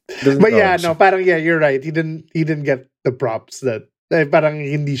 But parang you're right. He didn't get the props that parang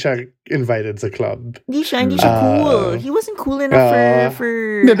hindi siya invited sa club. Hindi siya cool. He wasn't cool enough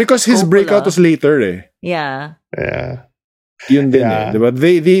for yeah, because his Coppola. breakout was later eh. Yeah. Yun din eh. Diba?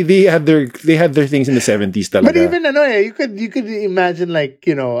 They had their things in the 70s talaga. But even you could imagine, like,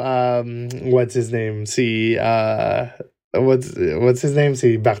 what's his name? What's his name?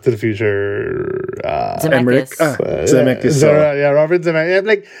 See, Back to the Future. Zemeckis. Zemeckis. Robert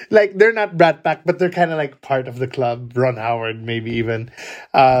Zemeckis. Like they're not Brat Pack, but they're kind of like part of the club. Ron Howard, maybe even.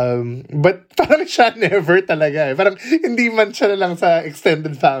 But parang siya never talaga. Parang hindi man siya lang sa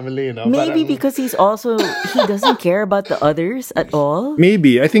extended family, Maybe because he doesn't care about the others at all.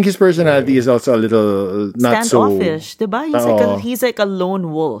 Maybe. I think his personality is also a little not standoffish, so... Diba? He's like a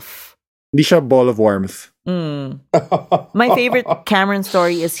lone wolf. Hindi siya ball of warmth. My favorite Cameron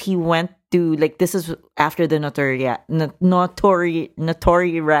story is he went to, like, this is after the notoriety,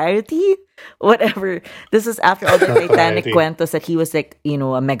 whatever. This is after all the Titanic cuentos that he was like,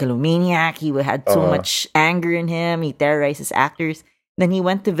 a megalomaniac. He had so much anger in him. He terrorized his actors. Then he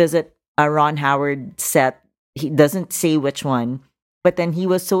went to visit a Ron Howard set. He doesn't say which one, but then he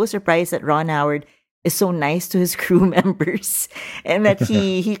was so surprised that Ron Howard is so nice to his crew members, and that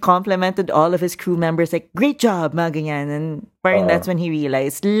he complimented all of his crew members, like, great job, mga ganyan. And parang that's when he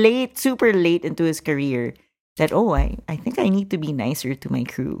realized, super late into his career, that, I think I need to be nicer to my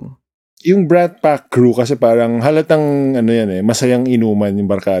crew. Yung Brat Pack crew kasi parang halatang masayang inuman yung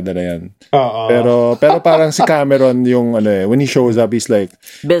barkada na yan. Pero parang si Cameron yung when he shows up, he's like,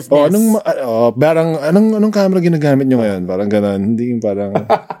 business. Anong camera ginagamit nyo ngayon? Parang ganun. Hindi yung parang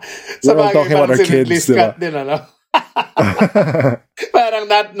we're all talking about our kids. Diba? Din, parang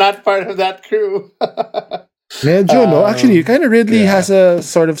not part of that crew. Medyo, no? Actually, kind of Ridley has a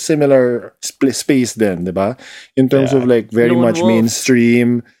sort of similar space then, diba? In terms of, like, very Lone much wolf.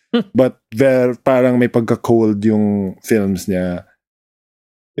 mainstream, but parang may pagka-cold yung films niya.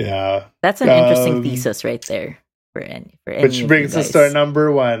 Yeah. That's an interesting thesis right there. for any Which of brings you us to our guys.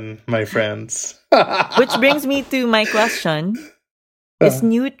 number one, my friends. Which brings me to my question: is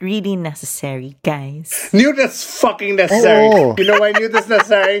Newt really necessary, guys? Newt is fucking necessary. Oh. You know why Newt is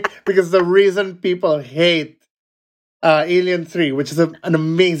necessary? Because the reason people hate Alien 3, which is an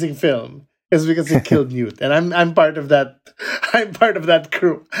amazing film, is because he killed Newt. And I'm part of that. I'm part of that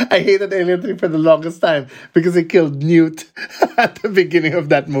crew. I hated Alien 3 for the longest time because he killed Newt at the beginning of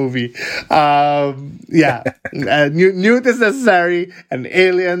that movie. Newt is necessary, and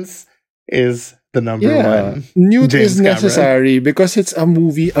Aliens is the number one. Newt James is Cameron. necessary because it's a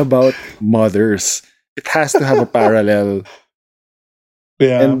movie about mothers. It has to have a parallel.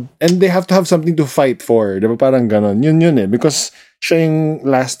 Yeah. And they have to have something to fight for. Diba? Parang ganon. Yun eh. Because siya yung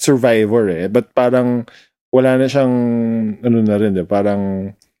last survivor eh. But parang wala na siyang ano na rin eh.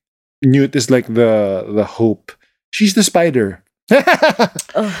 Parang Newt is like the hope. She's the spider.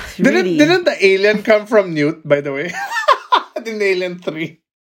 Oh, really? Didn't the alien come from Newt, by the way? In Alien 3.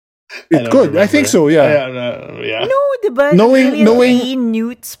 It could. I think so, yeah. Yeah. No, diba? Knowing- Alien knowing- 3,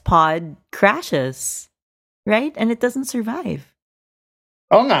 Newt's pod crashes, right? And it doesn't survive.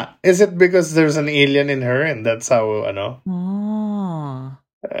 Oh nga. Is it because there's an alien in her and that's how, Oh.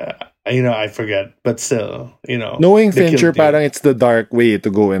 I forget. But still, Knowing they Fincher, killed you. parang it's the dark way to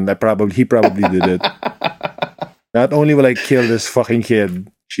go and he probably did it. Not only will I kill this fucking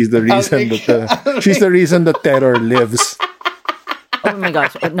kid, she's the reason she's the reason that terror lives. Oh my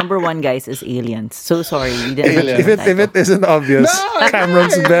gosh. Number one, guys, is Aliens. So sorry. We didn't Aliens. If it isn't obvious, No,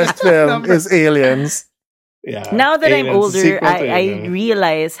 Cameron's no, best film number- is Aliens. Yeah. Now that I'm Aliens, older, sequel to I Alien.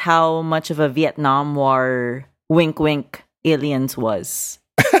 realize how much of a Vietnam War wink wink Aliens was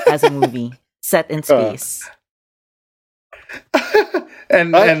as a movie set in space.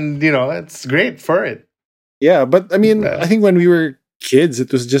 and it's great for it. Yeah, but I mean, Yeah. I think when we were kids,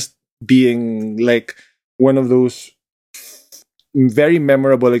 it was just being like one of those very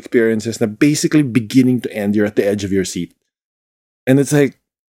memorable experiences that basically beginning to end, you're at the edge of your seat. And it's like,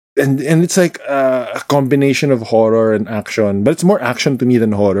 and it's like a combination of horror and action, but it's more action to me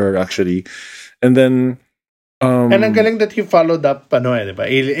than horror, actually. And then, And ang galing that he followed up, diba?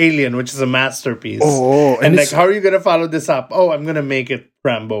 Alien, which is a masterpiece. Oh, and like, it's- how are you gonna follow this up? Oh, I'm gonna make it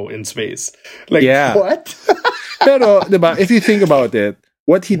Rambo in space. Like, Yeah. what? Pero, diba, if you think about it,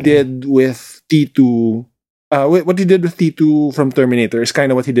 what he did with T2, what he did with T2 from Terminator is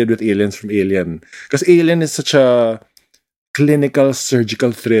kind of what he did with Aliens from Alien. Because Alien is such a clinical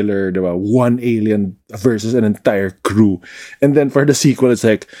surgical thriller, diba? One alien versus an entire crew. And then for the sequel, it's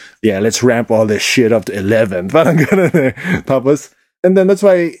like, yeah, let's ramp all this shit up to 11. Parang ganun eh. Tapos, and then that's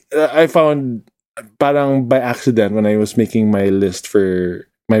why I found, parang by accident, when I was making my list for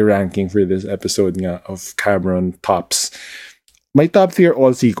my ranking for this episode nga of Cameron tops, my top 3 are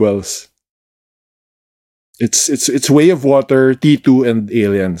all sequels. It's Way of Water, T2, and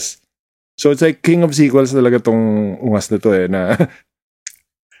Aliens. So it's like king of sequels talaga tong ungas na to eh na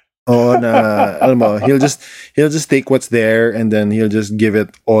alam mo, he'll just take what's there and then he'll just give it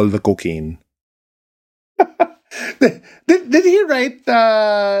all the cocaine. Did he write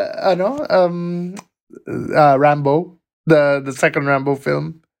Rambo, the second Rambo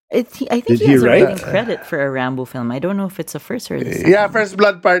film? I think Did he he has a write? writing credit for a Rambo film. I don't know if it's a first or the second. Yeah, First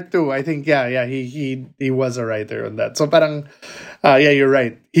Blood Part 2. I think he was a writer on that. So parang you're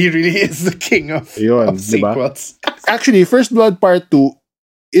right. He really is the king of Yun, diba? sequels. Actually, First Blood Part 2,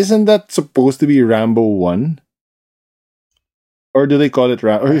 isn't that supposed to be Rambo 1? Or do they call it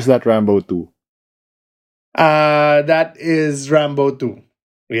or is that Rambo 2? That is Rambo 2.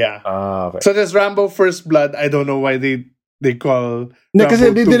 Yeah. Okay. So there's Rambo First Blood. I don't know why they call No, kasi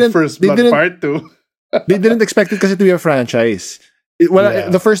Rambo they 2 didn't- First they Blood didn't- Part 2. They didn't expect it kasi to be a franchise. Yeah.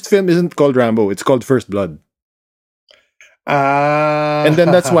 The first film isn't called Rambo, it's called First Blood. And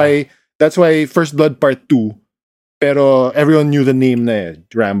then that's why First Blood Part 2, pero everyone knew the name na eh,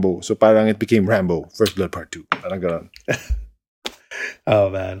 Rambo. So parang it became Rambo, First Blood Part 2. Parang ganun. Oh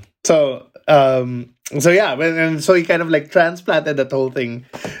man. So yeah, and so he kind of like transplanted that whole thing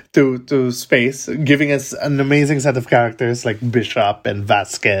to space, giving us an amazing set of characters like Bishop and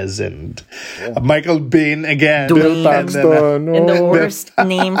Vasquez and Michael Biehn again. Dwayne. And then, Paxton, And the oh. worst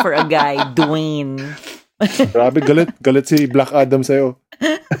name for a guy, Dwayne. Grabe, galit si Black Adam sa'yo.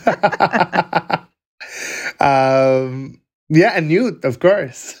 yeah, and Newt, of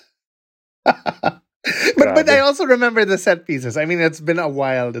course. But I also remember the set pieces. I mean, it's been a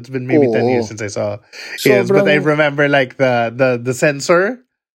while. It's been maybe 10 years since I saw it. But I remember like the sensor.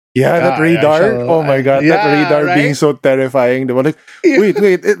 Yeah, that radar. Oh my God, that Yeah, radar right? being so terrifying. Diba? Like,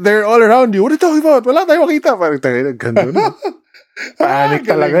 wait, they're all around you. What are you talking about? Wala tayong makita. Parang tayo, ganun. Panic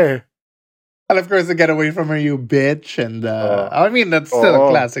talaga eh. And of course, the Get Away From Her, You Bitch. And I mean, that's still a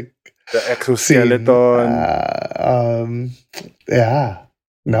classic. The exoskeleton. Yeah.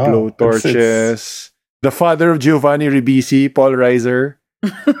 No. Blow torches. The father of Giovanni Ribisi, Paul Reiser.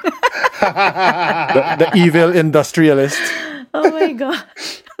 the evil industrialist. Oh my god.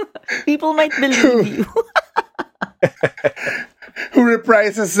 People might believe you. Who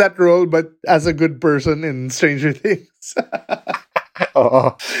reprises that role but as a good person in Stranger Things.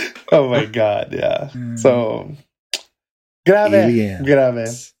 Oh my god, yeah. So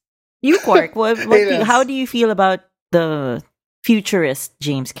grabe. You, Quark, how do you feel about the futurist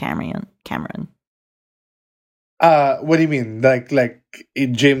James Cameron? What do you mean? Like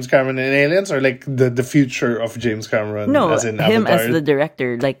James Cameron in Aliens, or like the future of James Cameron? No, as in him Avatar? as the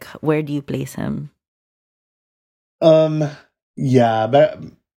director. Like, where do you place him? Yeah, but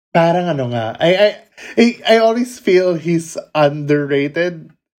parang ano nga. I always feel he's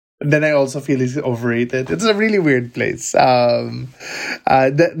underrated. Then I also feel he's overrated. It's a really weird place. The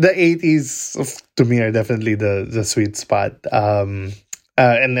 80s to me are definitely the sweet spot.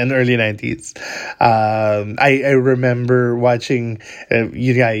 And early 90s. I remember watching,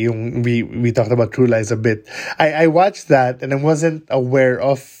 we talked about True Lies a bit. I watched that and I wasn't aware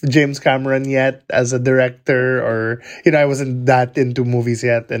of James Cameron yet as a director, or, I wasn't that into movies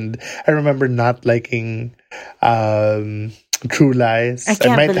yet. And I remember not liking True Lies. I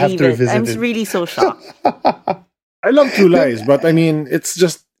can't might have to believe it. revisit I'm it. really so shocked. I love True Lies, but I mean, it's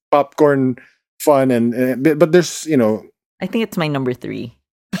just popcorn fun, but there's, I think it's my number 3.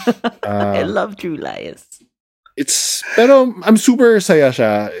 I love True Lies. Pero I'm super saya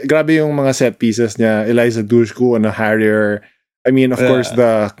siya. Grabe yung mga set pieces niya. Eliza Dushku on a Harrier. I mean, of course,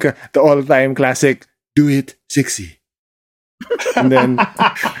 the all-time classic, Do It Sexy. And then,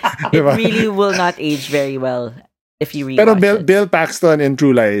 it really will not age very well if you read Pero it. Bill Paxton in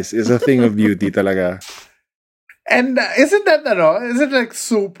True Lies is a thing of beauty talaga. And isn't that is it like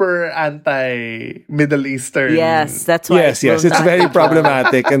super anti-Middle Eastern? Yes, that's why. Yes, it's very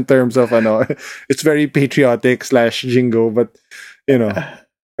problematic in terms of it's very patriotic / jingo, but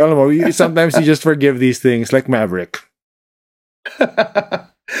sometimes you just forgive these things, like Maverick. And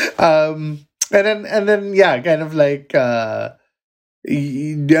then yeah, kind of like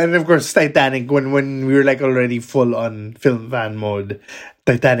and of course Titanic, when we were like already full on film fan mode,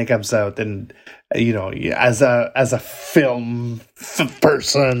 Titanic comes out, and as a film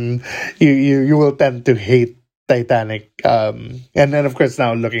person, you will tend to hate Titanic, and then of course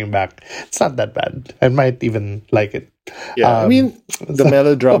now looking back, it's not that bad. I might even like it. I mean, the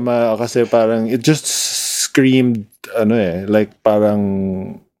melodrama kasi parang it just screamed like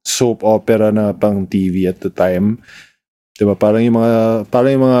parang soap opera na pang TV at the time. Diba? Parang yung mga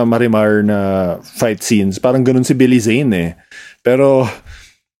marimar na fight scenes, parang ganun si Billy Zane eh. Pero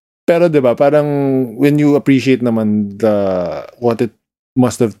diba, parang when you appreciate naman what it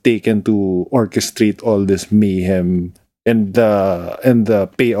must have taken to orchestrate all this mayhem, and the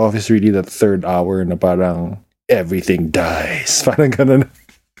payoff is really that third hour na parang everything dies. Parang ganun.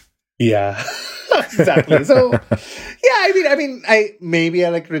 Yeah. Exactly. So yeah, I mean I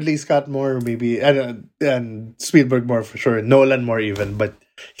like Ridley Scott more, maybe, and Spielberg more for sure, Nolan more even, but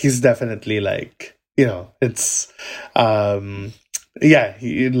he's definitely like, it's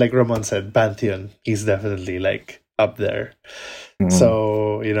like Ramon said, Pantheon, he's definitely like up there.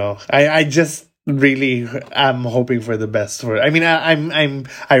 So I just really am hoping for the best for. I mean,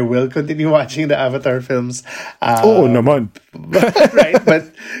 I will continue watching the Avatar films. Naman. Right,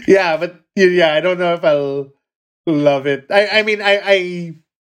 but I don't know if I'll love it. I mean, I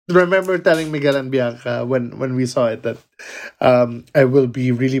remember telling Miguel and Bianca when we saw it that I will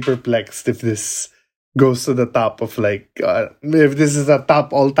be really perplexed if this goes to the top of if this is a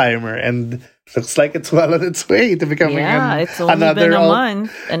top all-timer, and looks like it's well on its way to becoming it's only been a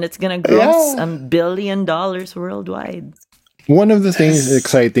month, and it's gonna gross $1 billion worldwide. One of the things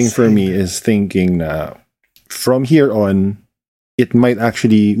exciting for me is thinking that from here on, it might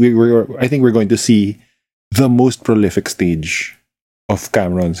actually I think we're going to see the most prolific stage of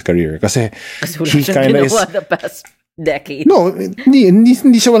Cameron's career. Kasi he kind of is the past decade. No, hindi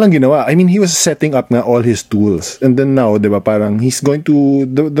siya walang ginawa. I mean, he was setting up na all his tools. And then now, diba, parang he's going to...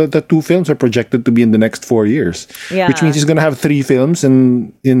 The 2 films are projected to be in the next 4 years. Yeah. Which means he's going to have 3 films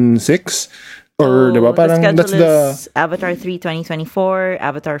in 6. Or, diba, parang the that's is Avatar 3, 2024,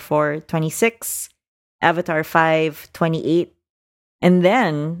 Avatar 4, 26, Avatar 5, 28, and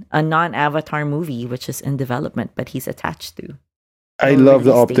then a non-Avatar movie, which is in development, but he's attached to. I love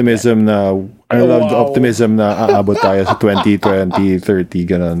the optimism na aabot tayo sa 2020, 30,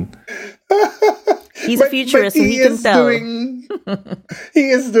 ganun. He's a futurist, so he can tell. He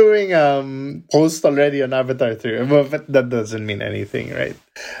is doing post already on Avatar 3, but that doesn't mean anything, right?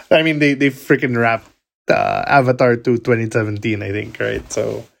 I mean, they freaking wrapped Avatar 2 2017, I think, right?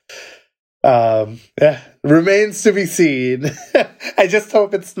 So, remains to be seen. I just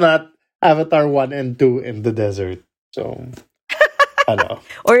hope it's not Avatar 1 and 2 in the desert. So, I don't know.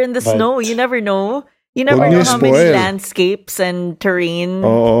 Or in the snow, you never know. You never know how many landscapes and terrain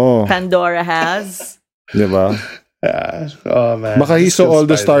Pandora has. Diba? Oh man. Baka he saw all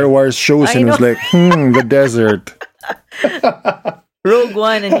the Star Wars shows and was like, the desert. Rogue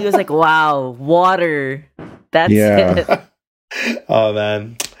One, and he was like, wow, water. That's it. Oh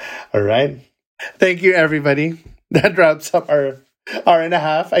man. All right. Thank you, everybody. That wraps up our hour and a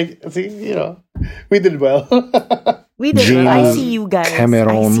half. I see, we did well. We did well. I see you guys. Cameron.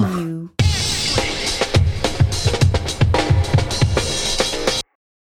 I see you.